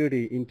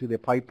security into the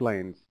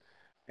pipelines,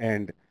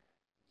 and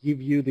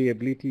give you the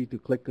ability to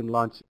click and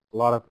launch a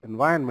lot of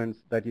environments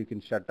that you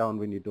can shut down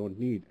when you don't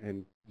need,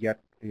 and yet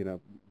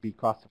be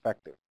cost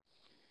effective.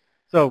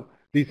 So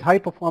these high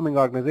performing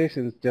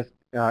organizations, just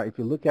if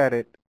you look at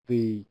it,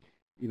 if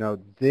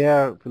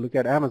you look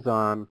at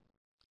Amazon,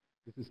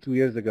 this is 2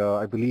 years ago.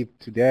 I believe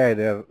today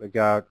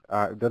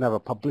I don't have a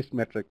published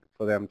metric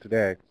for them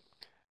today,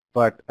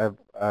 but I've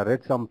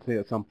read some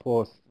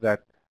posts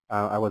that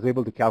I was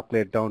able to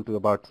calculate down to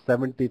about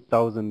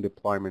 70,000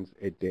 deployments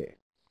a day.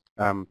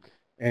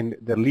 And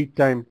the lead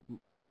time,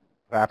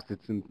 perhaps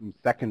it's in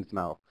seconds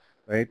now,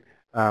 right?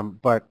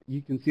 But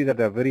you can see that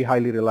they're very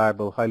highly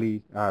reliable,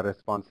 highly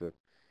responsive.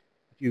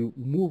 If you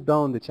move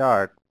down the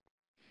chart,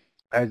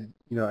 as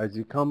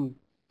you come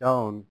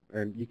down,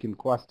 and you can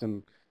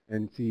question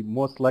and see,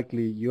 most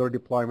likely your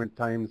deployment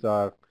times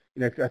are,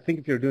 I think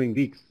if you're doing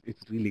weeks,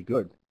 it's really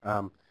good.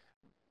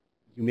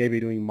 You may be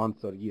doing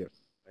months or years,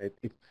 right?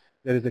 If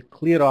there is a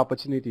clear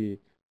opportunity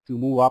to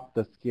move up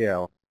the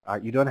scale,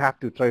 you don't have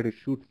to try to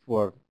shoot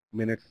for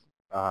minutes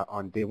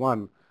on day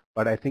one,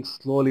 but I think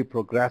slowly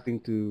progressing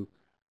to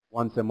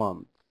once a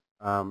month,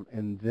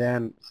 and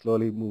then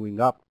slowly moving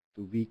up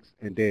to weeks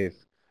and days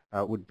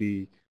would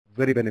be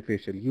very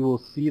beneficial. You will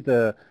see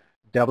the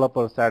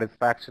developer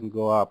satisfaction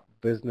go up,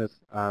 business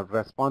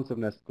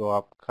responsiveness go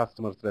up,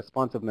 customers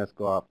responsiveness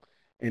go up,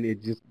 and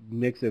it just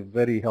makes a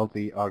very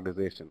healthy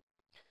organization.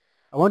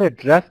 I want to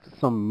address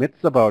some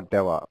myths about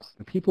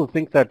DevOps. People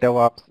think that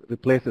DevOps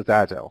replaces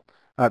Agile.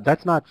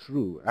 That's not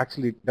true.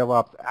 Actually,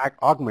 DevOps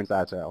augments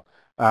Agile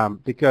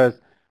because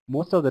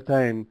most of the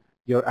time,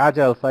 your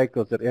Agile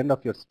cycles at the end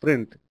of your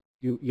sprint,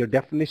 your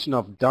definition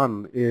of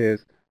done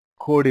is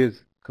code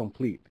is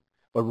complete.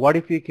 But what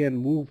if you can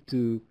move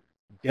to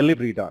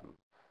delivery done?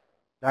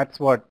 That's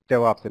what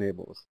DevOps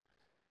enables.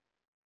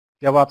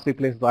 DevOps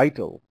replaces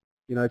ITIL.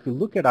 If you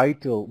look at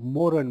ITIL,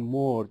 more and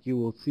more you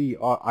will see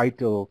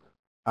ITIL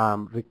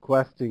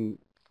requesting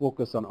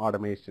focus on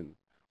automation.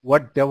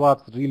 What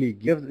DevOps really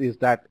gives is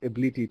that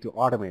ability to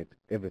automate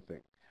everything,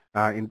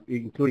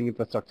 including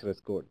infrastructure as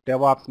code.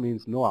 DevOps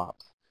means no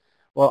ops.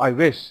 Well, I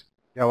wish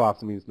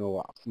DevOps means no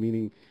ops,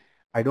 meaning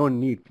I don't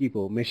need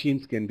people.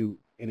 Machines can do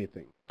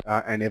anything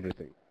and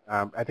everything.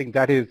 I think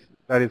that is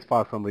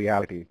far from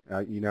reality.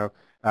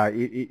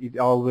 It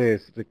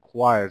always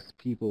requires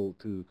people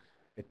to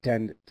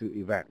attend to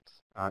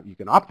events. You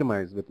can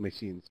optimize with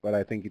machines, but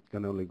I think it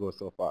can only go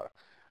so far.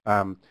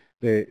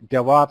 The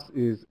DevOps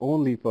is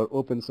only for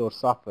open source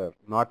software.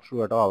 Not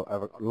true at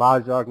all.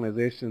 Large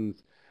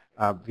organizations,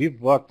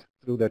 we've worked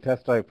through the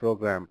test drive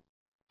program,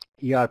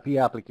 ERP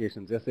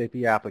applications, SAP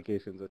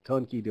applications, a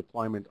turnkey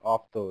deployment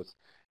of those,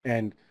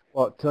 and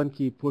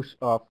turnkey push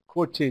of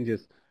code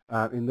changes.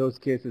 In those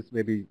cases,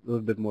 maybe a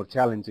little bit more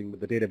challenging with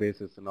the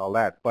databases and all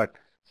that, but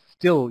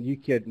still you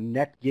can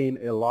net gain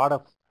a lot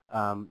of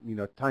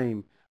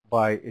time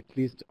by at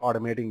least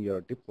automating your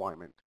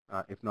deployment,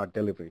 if not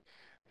delivery.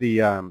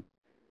 The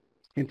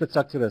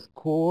infrastructure as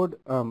code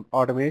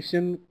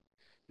automation,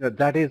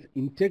 that is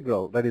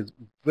integral, that is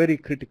very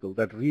critical,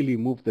 that really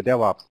moves the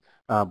DevOps,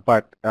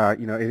 but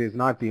it is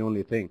not the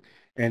only thing.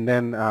 And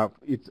then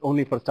it's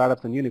only for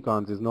startups and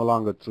unicorns is no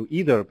longer true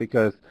either,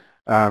 because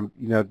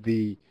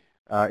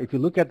if you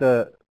look at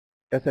the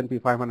S&P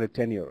 500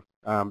 10-year,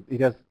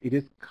 it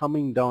is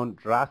coming down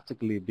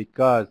drastically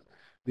because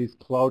these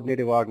cloud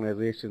native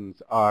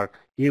organizations are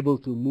able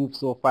to move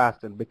so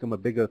fast and become a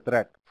bigger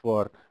threat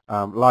for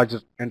larger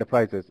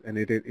enterprises, and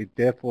it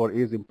therefore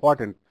is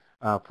important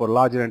for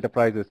larger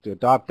enterprises to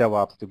adopt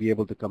DevOps to be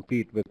able to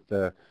compete with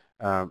the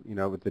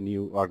with the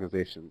new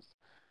organizations.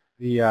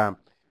 The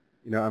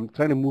I'm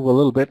trying to move a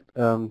little bit,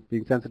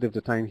 being sensitive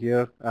to time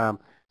here.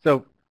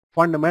 So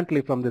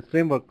fundamentally, from this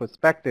framework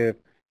perspective,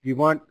 we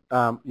want,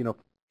 you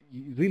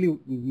really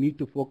need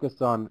to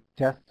focus on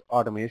test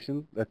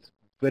automation. That's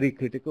very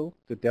critical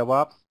to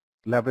DevOps.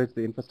 Leverage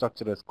the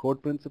infrastructure as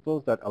code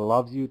principles that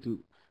allows you to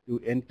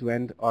do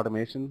end-to-end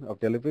automation of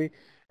delivery,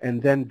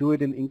 and then do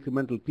it in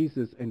incremental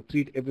pieces and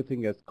treat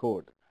everything as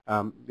code,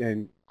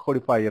 and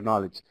codify your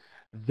knowledge.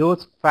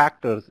 Those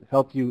factors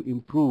help you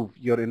improve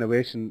your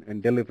innovation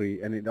and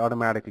delivery, and it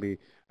automatically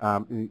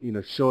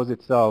shows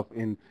itself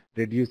in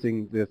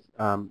reducing this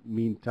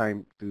mean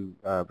time to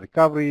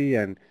recovery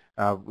and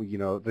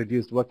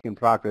reduced work in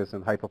progress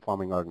and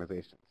high-performing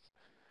organizations.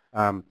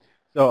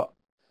 So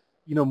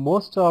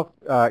most of,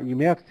 you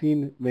may have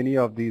seen many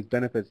of these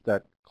benefits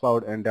that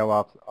cloud and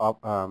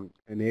DevOps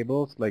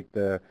enables, like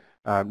the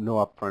no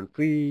upfront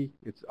fee,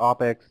 it's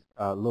OpEx,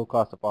 low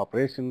cost of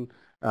operation,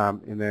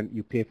 and then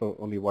you pay for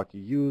only what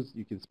you use.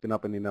 You can spin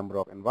up any number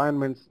of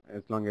environments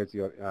as long as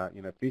you're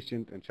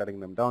efficient and shutting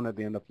them down at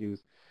the end of use.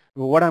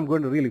 But what I'm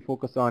going to really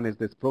focus on is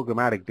this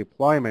programmatic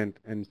deployment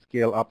and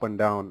scale up and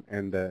down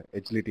and the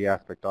agility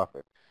aspect of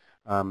it.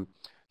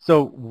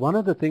 So one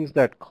of the things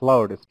that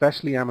cloud,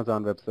 especially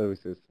Amazon Web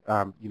Services,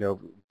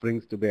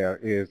 brings to bear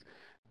is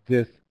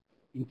this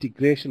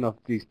integration of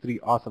these three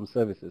awesome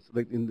services.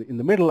 Like in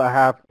the middle, I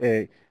have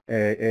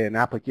an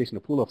application, a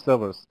pool of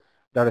servers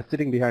that are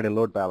sitting behind a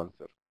load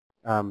balancer.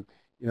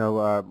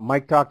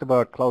 Mike talked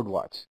about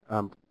CloudWatch.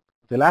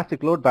 The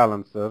Elastic Load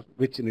Balancer,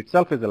 which in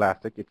itself is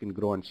elastic, it can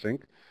grow and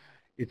shrink.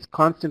 It's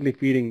constantly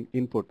feeding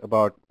input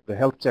about the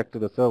health check to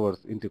the servers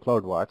into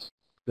CloudWatch.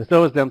 The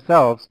servers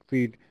themselves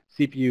feed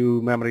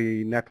CPU,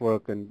 memory,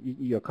 network, and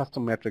your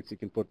custom metrics. You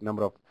can put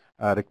number of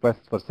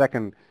requests per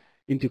second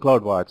into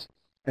CloudWatch.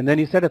 And then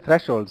you set a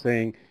threshold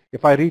saying,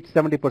 if I reach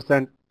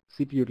 70%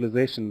 CPU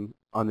utilization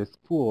on this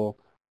pool,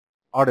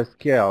 auto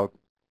scale,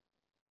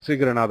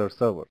 trigger another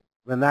server.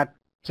 When that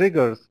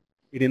triggers,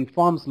 it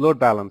informs load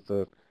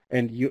balancer,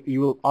 and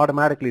you will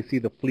automatically see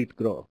the fleet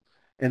grow.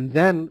 And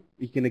then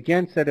you can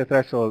again set a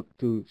threshold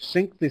to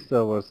shrink these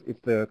servers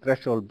if the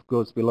threshold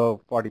goes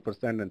below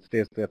 40% and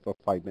stays there for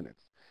 5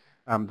 minutes.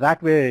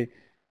 That way,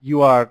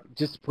 you are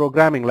just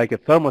programming like a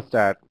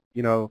thermostat,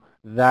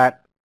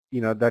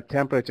 that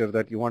temperature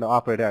that you want to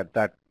operate at,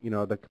 that,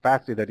 the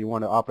capacity that you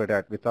want to operate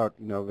at without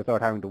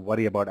having to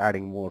worry about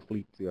adding more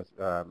fleet to your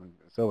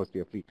servers to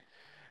your fleet.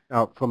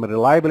 Now, from a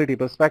reliability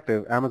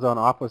perspective, Amazon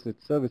offers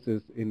its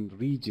services in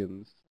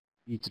regions.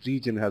 Each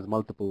region has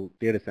multiple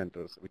data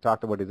centers. We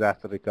talked about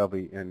disaster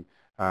recovery and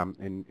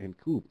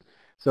COOP.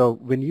 So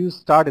when you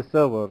start a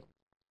server,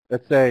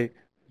 let's say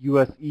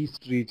U.S.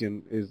 East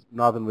region is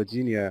Northern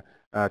Virginia,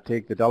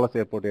 take the Dallas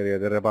airport area,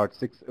 there are about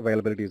 6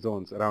 availability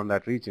zones around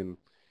that region.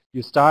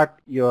 You start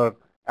your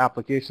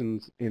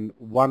applications in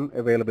one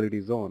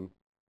availability zone.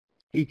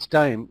 Each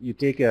time you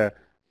take a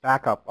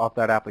backup of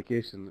that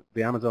application,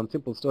 the Amazon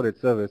Simple Storage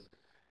service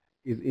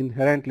is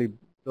inherently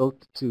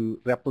built to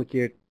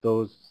replicate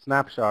those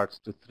snapshots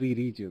to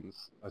 3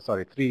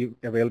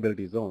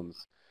 availability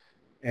zones.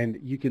 And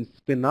you can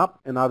spin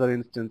up another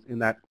instance in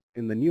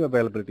the new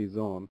availability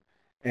zone,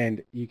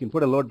 and you can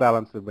put a load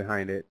balancer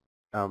behind it,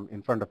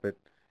 in front of it,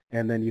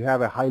 and then you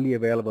have a highly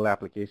available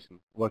application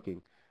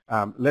working.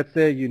 Let's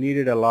say you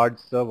needed a large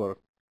server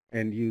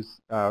and use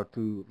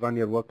to run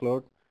your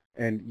workload,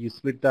 and you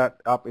split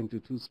that up into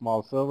 2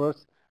 small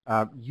servers.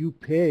 You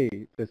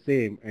pay the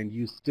same, and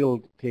you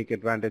still take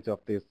advantage of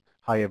this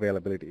high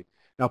availability.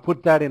 Now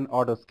put that in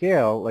auto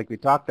scale, like we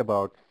talked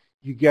about,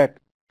 you get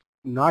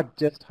not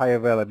just high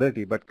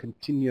availability, but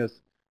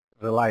continuous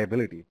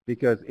reliability,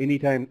 because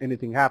anytime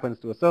anything happens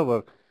to a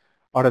server,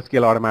 auto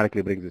scale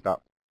automatically brings it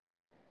up,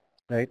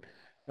 right?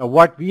 Now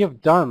what we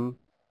have done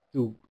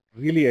to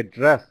really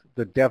address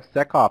the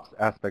DevSecOps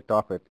aspect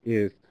of it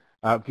is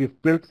we've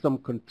built some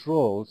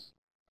controls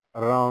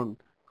around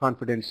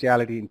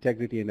confidentiality,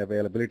 integrity, and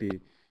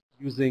availability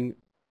using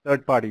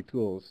third-party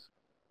tools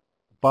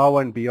above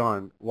and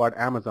beyond what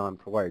Amazon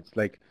provides,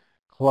 like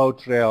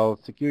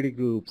CloudTrail, security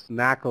groups,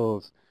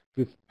 NACLs.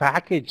 We've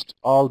packaged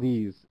all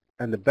these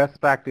and the best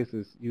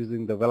practices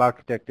using the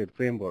well-architected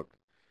framework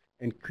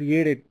and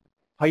created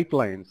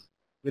pipelines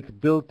with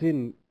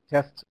built-in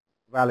test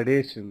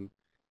validation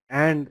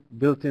and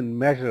built-in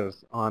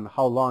measures on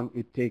how long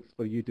it takes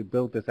for you to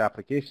build this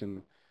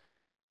application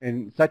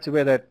in such a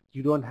way that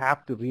you don't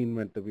have to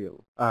reinvent the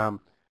wheel. A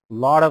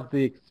lot of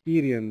the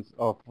experience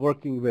of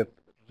working with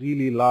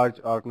really large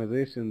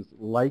organizations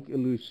like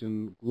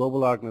Ellucian,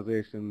 global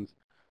organizations,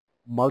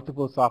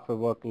 multiple software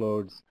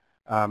workloads,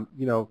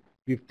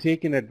 we've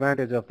taken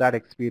advantage of that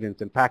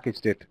experience and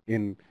packaged it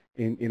in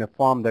a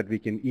form that we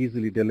can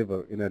easily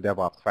deliver in a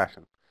DevOps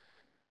fashion.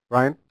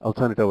 Brian, I'll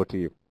turn it over to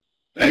you.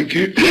 Thank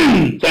you.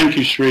 Thank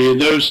you, Sri.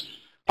 And those,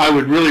 I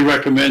would really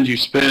recommend you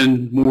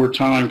spend more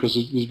time, because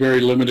it was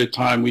very limited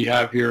time we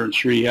have here, and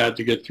Sri had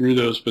to get through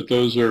those, but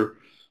those are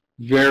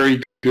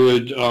very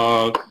good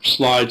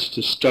slides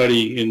to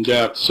study in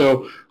depth.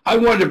 So I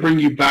wanted to bring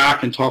you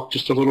back and talk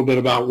just a little bit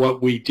about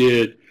what we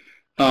did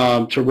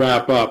to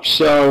wrap up.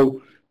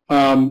 So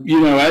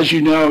as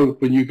you know,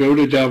 when you go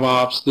to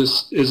DevOps,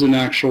 this is an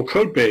actual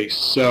code base.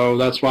 So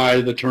that's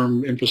why the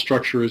term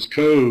infrastructure as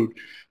code.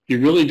 You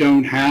really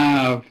don't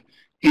have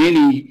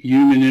any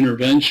human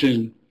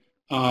intervention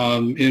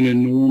in a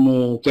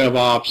normal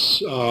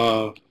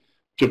DevOps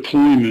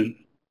deployment.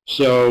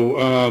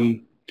 So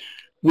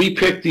we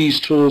picked these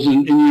tools,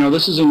 and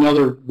this is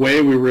another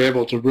way we were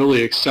able to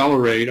really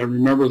accelerate. I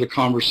remember the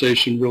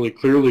conversation really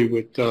clearly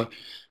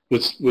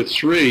with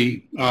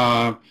Sri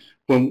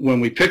when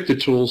we picked the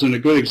tools, and a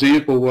good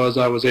example was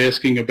I was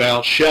asking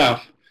about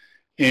Chef,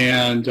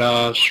 and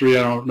Sri,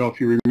 I don't know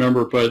if you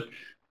remember, but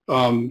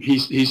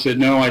he said,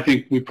 no, I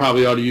think we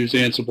probably ought to use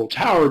Ansible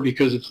Tower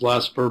because it's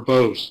less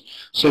verbose.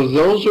 So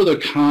those are the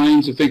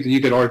kinds of things that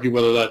you could argue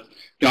whether that,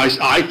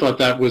 I thought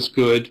that was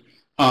good.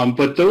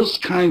 But those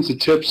kinds of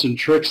tips and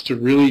tricks to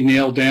really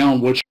nail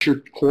down what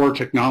your core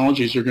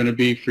technologies are going to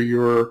be for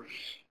your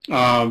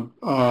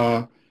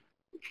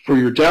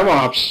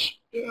DevOps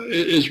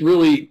is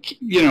really,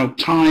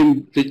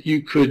 time that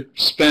you could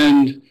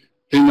spend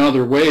in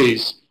other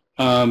ways.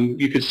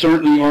 You could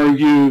certainly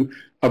argue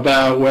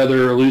about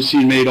whether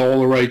Ellucian made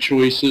all the right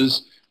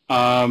choices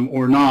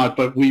or not,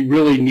 but we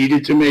really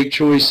needed to make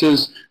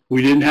choices.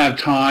 We didn't have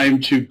time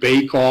to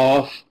bake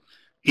off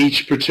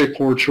each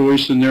particular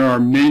choice, and there are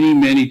many,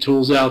 many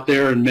tools out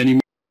there and many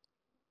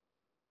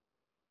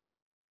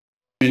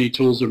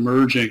tools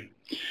emerging.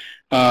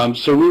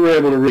 So we were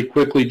able to really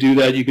quickly do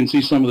that. You can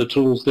see some of the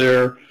tools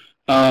there.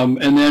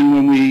 And then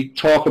when we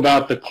talk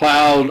about the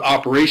cloud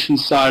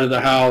operations side of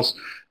the house,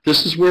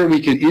 this is where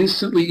we can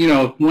instantly,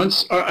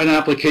 once an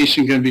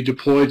application can be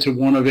deployed to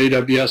one of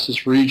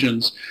AWS's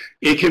regions,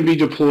 it can be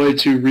deployed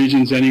to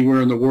regions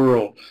anywhere in the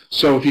world.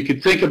 So if you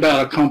could think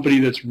about a company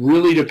that's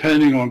really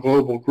depending on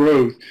global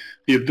growth,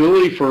 the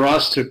ability for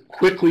us to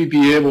quickly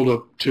be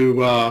able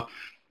to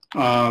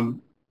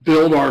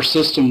build our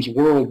systems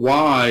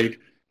worldwide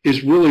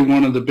is really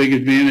one of the big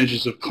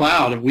advantages of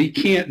cloud. And we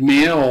can't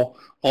mail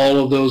all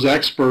of those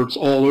experts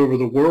all over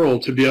the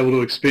world to be able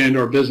to expand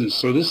our business.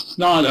 So this is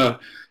not a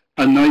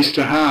nice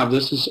to have.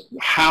 This is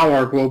how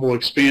our global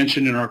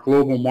expansion and our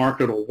global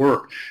market will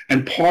work.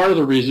 And part of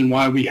the reason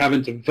why we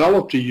haven't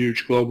developed a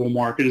huge global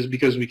market is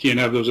because we can't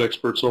have those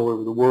experts all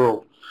over the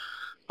world.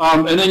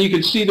 And then you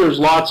can see there's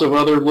lots of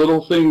other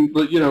little things,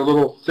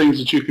 little things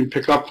that you can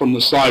pick up from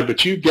the slide,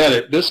 but you get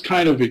it. This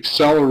kind of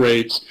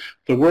accelerates.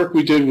 The work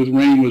we did with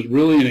REAN was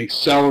really an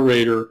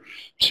accelerator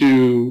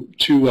to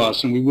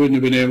us, and we wouldn't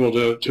have been able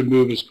to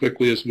move as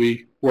quickly as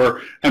we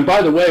were. And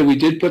by the way, we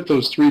did put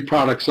those three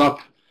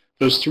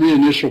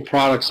initial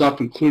products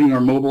up, including our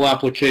mobile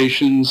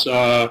applications,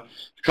 a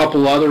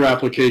couple other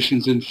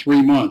applications in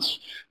 3 months.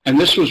 And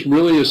this was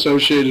really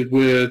associated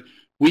with,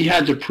 we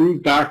had to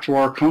prove back to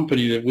our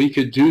company that we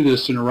could do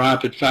this in a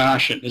rapid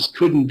fashion. This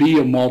couldn't be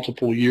a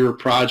multiple year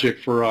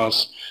project for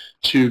us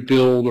to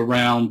build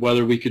around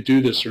whether we could do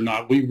this or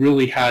not. We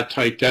really had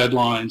tight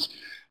deadlines.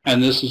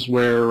 And this is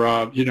where,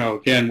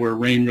 again, where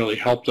REAN really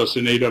helped us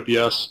in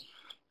AWS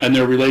and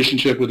their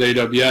relationship with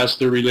AWS,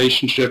 their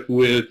relationship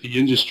with the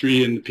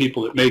industry and the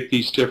people that make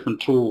these different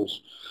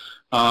tools.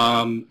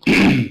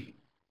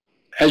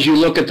 As you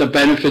look at the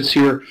benefits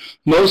here,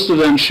 most of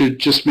them should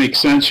just make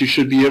sense. You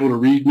should be able to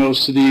read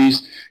most of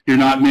these. You're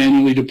not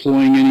manually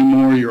deploying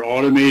anymore. You're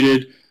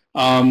automated.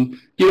 One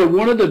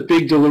of the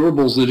big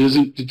deliverables that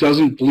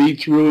doesn't bleed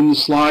through in the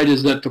slide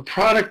is that the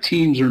product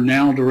teams are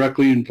now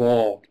directly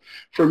involved.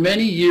 For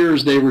many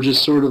years, they were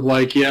just sort of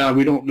like, yeah,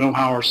 we don't know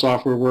how our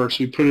software works.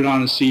 We put it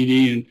on a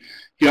CD, and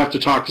you have to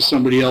talk to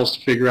somebody else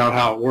to figure out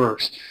how it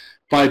works.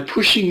 By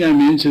pushing them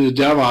into the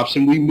DevOps,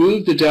 and we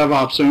moved the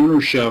DevOps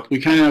ownership,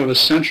 we kind of have a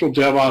central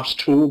DevOps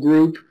tool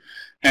group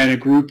and a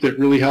group that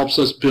really helps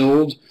us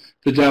build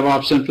the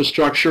DevOps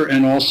infrastructure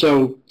and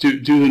also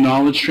do the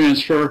knowledge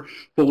transfer.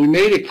 But we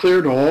made it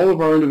clear to all of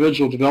our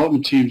individual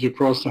development teams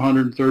across the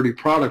 130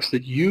 products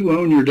that you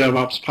own your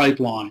DevOps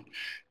pipeline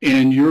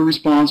and you're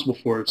responsible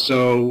for it.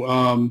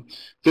 So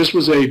this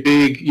was a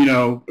big,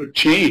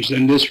 change,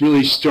 and this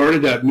really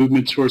started that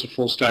movement towards a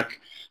full stack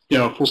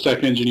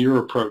engineer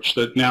approach.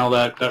 That now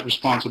that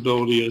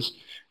responsibility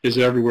is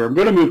everywhere. I'm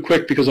going to move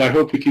quick because I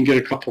hope we can get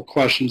a couple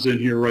questions in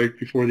here right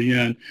before the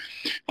end.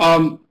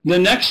 The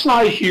next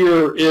slide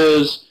here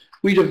is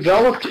we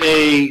developed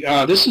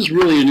this is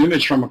really an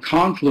image from a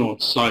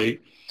Confluence site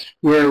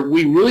where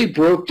we really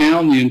broke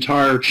down the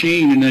entire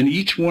chain, and then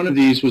each one of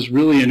these was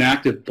really an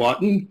active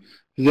button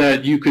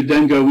that you could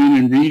then go in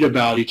and read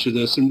about each of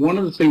this. And one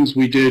of the things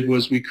we did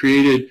was we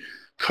created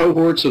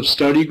cohorts of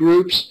study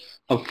groups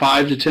of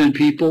 5 to 10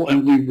 people,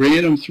 and we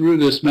ran them through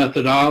this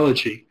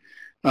methodology.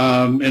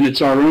 And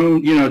it's our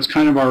own, it's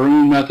kind of our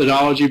own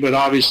methodology, but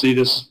obviously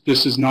this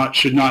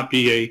should not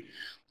be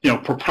a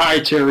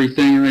proprietary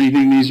thing or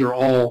anything. These are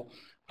all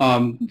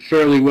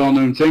fairly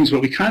well-known things,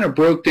 but we kind of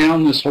broke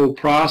down this whole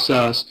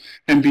process,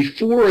 and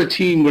before a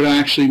team would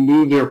actually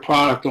move their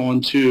product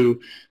onto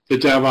the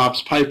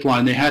DevOps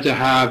pipeline, they had to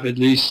have at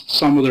least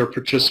some of their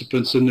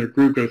participants in their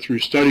group go through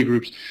study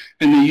groups,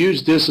 and they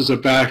used this as a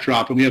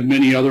backdrop, and we have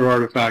many other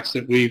artifacts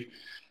that we've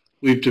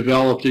we've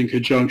developed in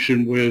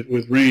conjunction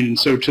with REAN. And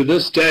so to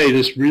this day,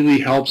 this really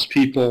helps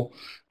people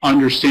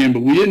understand,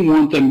 but we didn't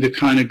want them to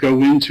kind of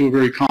go into a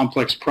very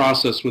complex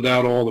process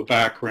without all the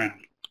background.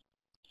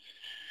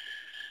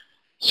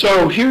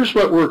 So here's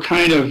what we're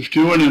kind of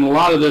doing, and a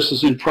lot of this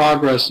is in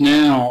progress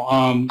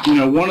now. You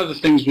know, one of the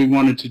things we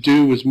wanted to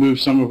do was move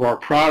some of our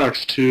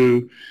products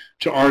to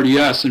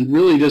RDS, and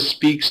really this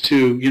speaks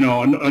to, you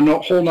know,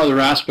 a whole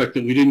other aspect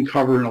that we didn't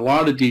cover in a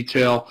lot of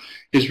detail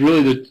is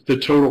really the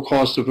total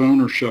cost of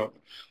ownership.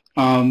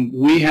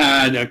 We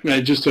had,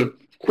 just a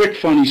quick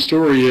funny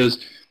story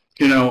is,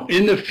 you know,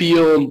 in the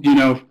field, you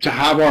know, to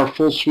have our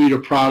full suite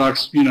of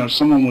products, you know,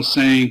 someone was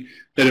saying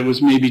that it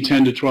was maybe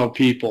 10 to 12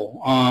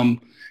 people.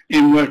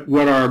 And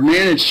what our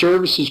managed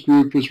services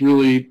group was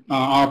really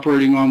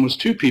operating on was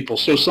 2 people.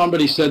 So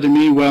somebody said to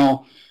me,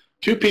 well,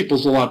 2 people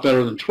is a lot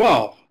better than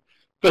 12.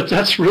 But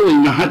that's really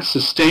not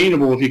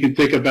sustainable if you can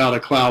think about a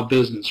cloud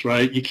business,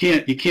 right? You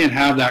can't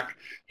have that.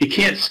 You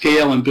can't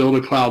scale and build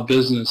a cloud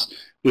business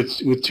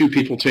with 2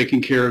 people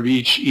taking care of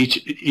each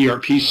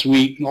ERP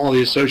suite and all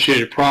the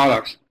associated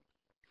products.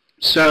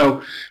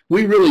 So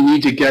we really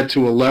need to get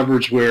to a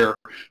leverage where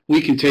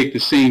we can take the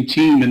same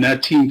team and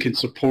that team can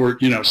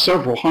support, you know,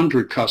 several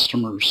hundred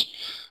customers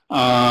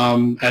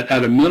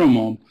at a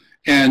minimum.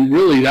 And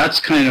really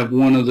that's kind of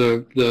one of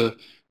the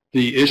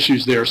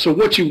issues there. So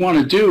what you want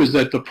to do is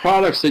that the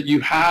products that you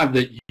have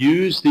that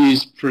use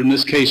these, for in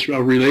this case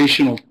a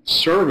relational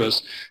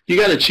service, you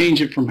got to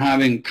change it from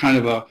having kind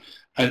of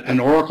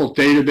an Oracle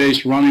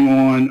database running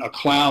on a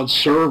cloud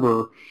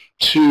server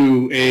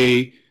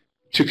to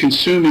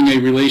consuming a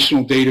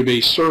relational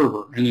database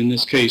server, and in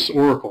this case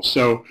Oracle.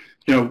 So,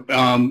 you know,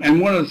 and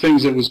one of the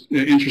things that was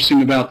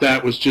interesting about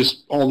that was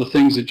just all the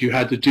things that you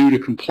had to do to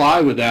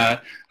comply with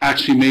that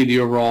actually made the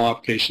overall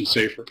application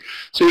safer.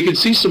 So you can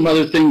see some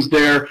other things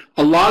there.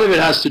 A lot of it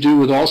has to do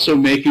with also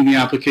making the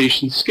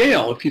application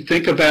scale. If you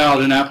think about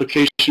an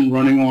application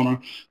running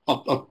on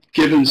a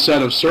given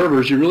set of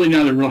servers, you really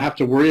don't have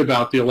to worry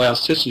about the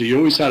elasticity. You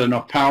always had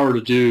enough power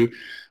to do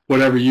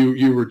whatever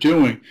you were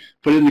doing.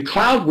 But in the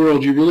cloud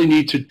world, you really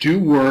need to do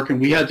work, and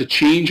we had to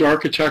change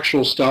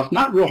architectural stuff,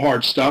 not real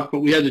hard stuff,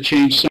 but we had to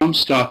change some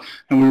stuff,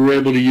 and we were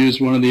able to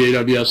use one of the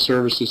AWS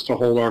services to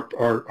hold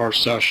our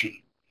session.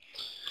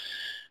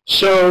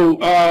 So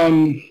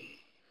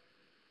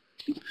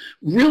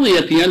really,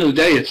 at the end of the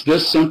day, it's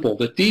this simple,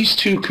 that these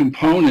 2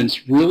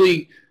 components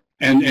really,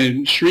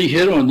 and Sri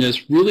hit on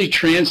this, really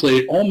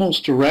translate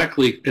almost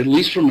directly, at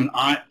least from an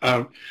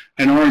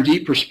R&D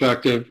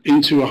perspective,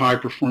 into a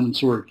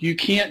high-performance org. You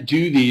can't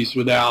do these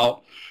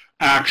without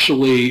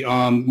actually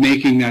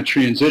making that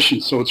transition.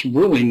 So it's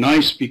really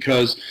nice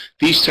because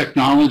these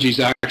technologies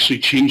actually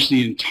change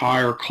the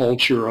entire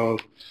culture of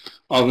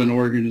an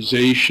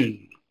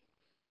organization.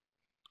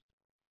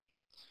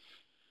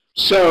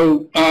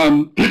 So,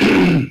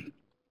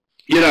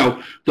 you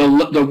know,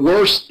 the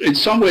worst, in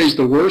some ways,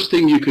 the worst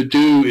thing you could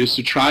do is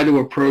to try to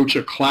approach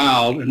a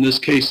cloud, in this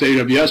case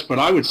AWS, but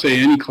I would say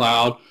any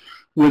cloud,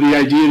 with the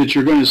idea that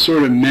you're going to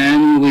sort of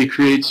manually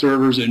create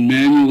servers and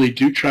manually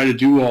try to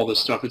do all this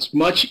stuff. It's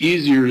much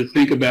easier to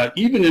think about,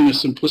 even in a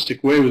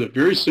simplistic way with a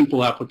very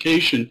simple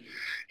application,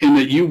 in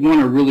that you want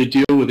to really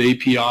deal with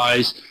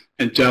APIs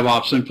and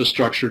DevOps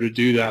infrastructure to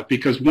do that.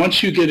 Because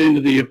once you get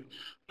into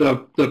the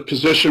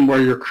position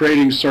where you're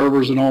creating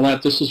servers and all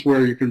that, this is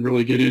where you can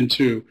really get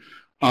into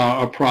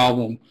a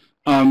problem.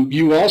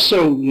 You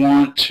also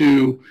want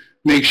to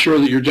make sure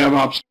that your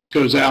DevOps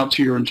goes out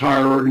to your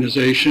entire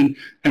organization.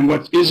 And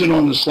what isn't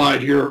on the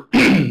slide here,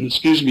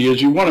 excuse me,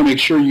 is you want to make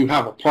sure you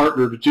have a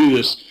partner to do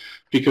this,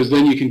 because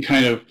then you can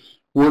kind of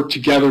work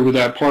together with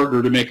that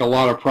partner to make a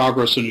lot of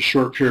progress in a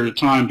short period of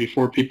time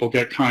before people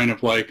get kind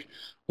of like,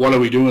 what are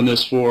we doing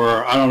this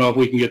for? I don't know if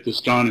we can get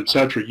this done,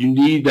 etc. You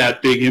need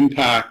that big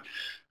impact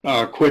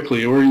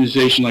quickly. An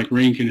organization like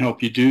REAN can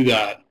help you do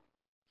that.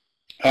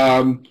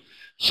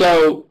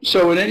 So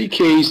in any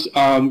case,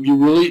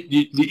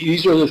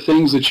 these are the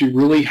things that you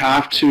really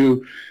have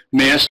to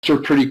master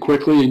pretty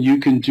quickly, and you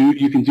can do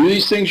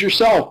these things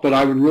yourself, but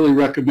I would really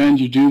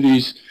recommend you do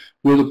these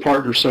with a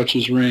partner such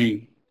as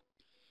REAN.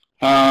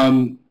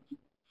 And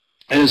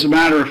as a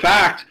matter of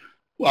fact,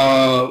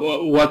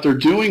 what they're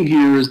doing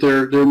here is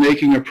they're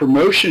making a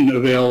promotion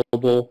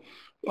available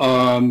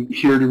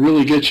here to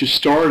really get you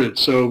started.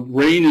 So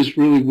REAN is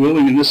really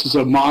willing, and this is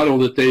a model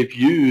that they've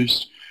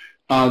used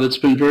that's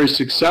been very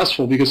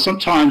successful, because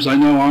sometimes I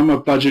know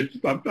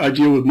I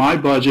deal with my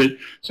budget.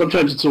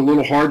 Sometimes it's a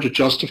little hard to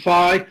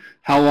justify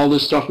how all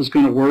this stuff is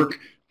going to work.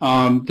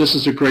 This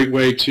is a great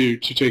way to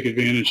take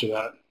advantage of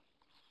that.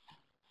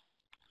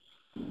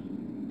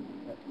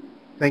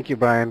 Thank you,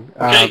 Brian.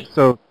 Okay.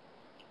 So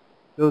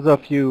those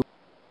of you,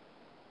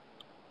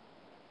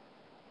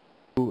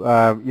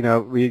 you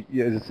know,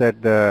 as I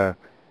said,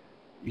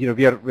 you know,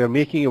 we are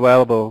making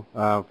available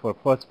for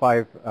first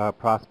 5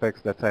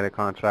 prospects that sign a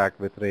contract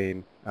with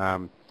REAN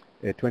a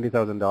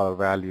 $20,000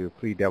 value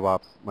free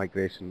DevOps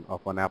migration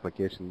of one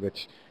application,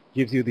 which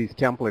gives you these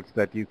templates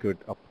that you could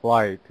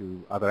apply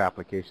to other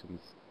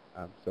applications.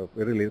 So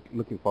we're really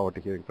looking forward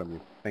to hearing from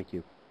you. Thank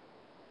you.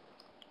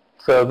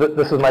 So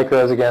this is Mike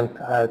Rose again.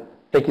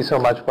 Thank you so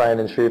much, Brian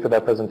and Sri, for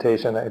that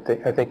presentation. I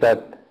think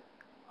that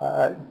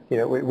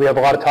we have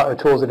a lot of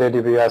tools at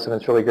AWS, and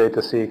it's really great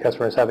to see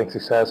customers having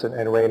success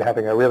and REAN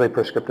having a really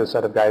prescriptive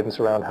set of guidance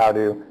around how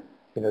to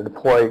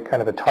deploy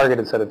kind of a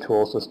targeted set of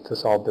tools to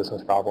solve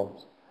business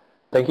problems.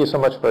 Thank you so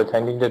much for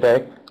attending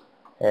today,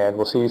 and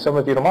we'll see some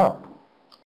of you tomorrow.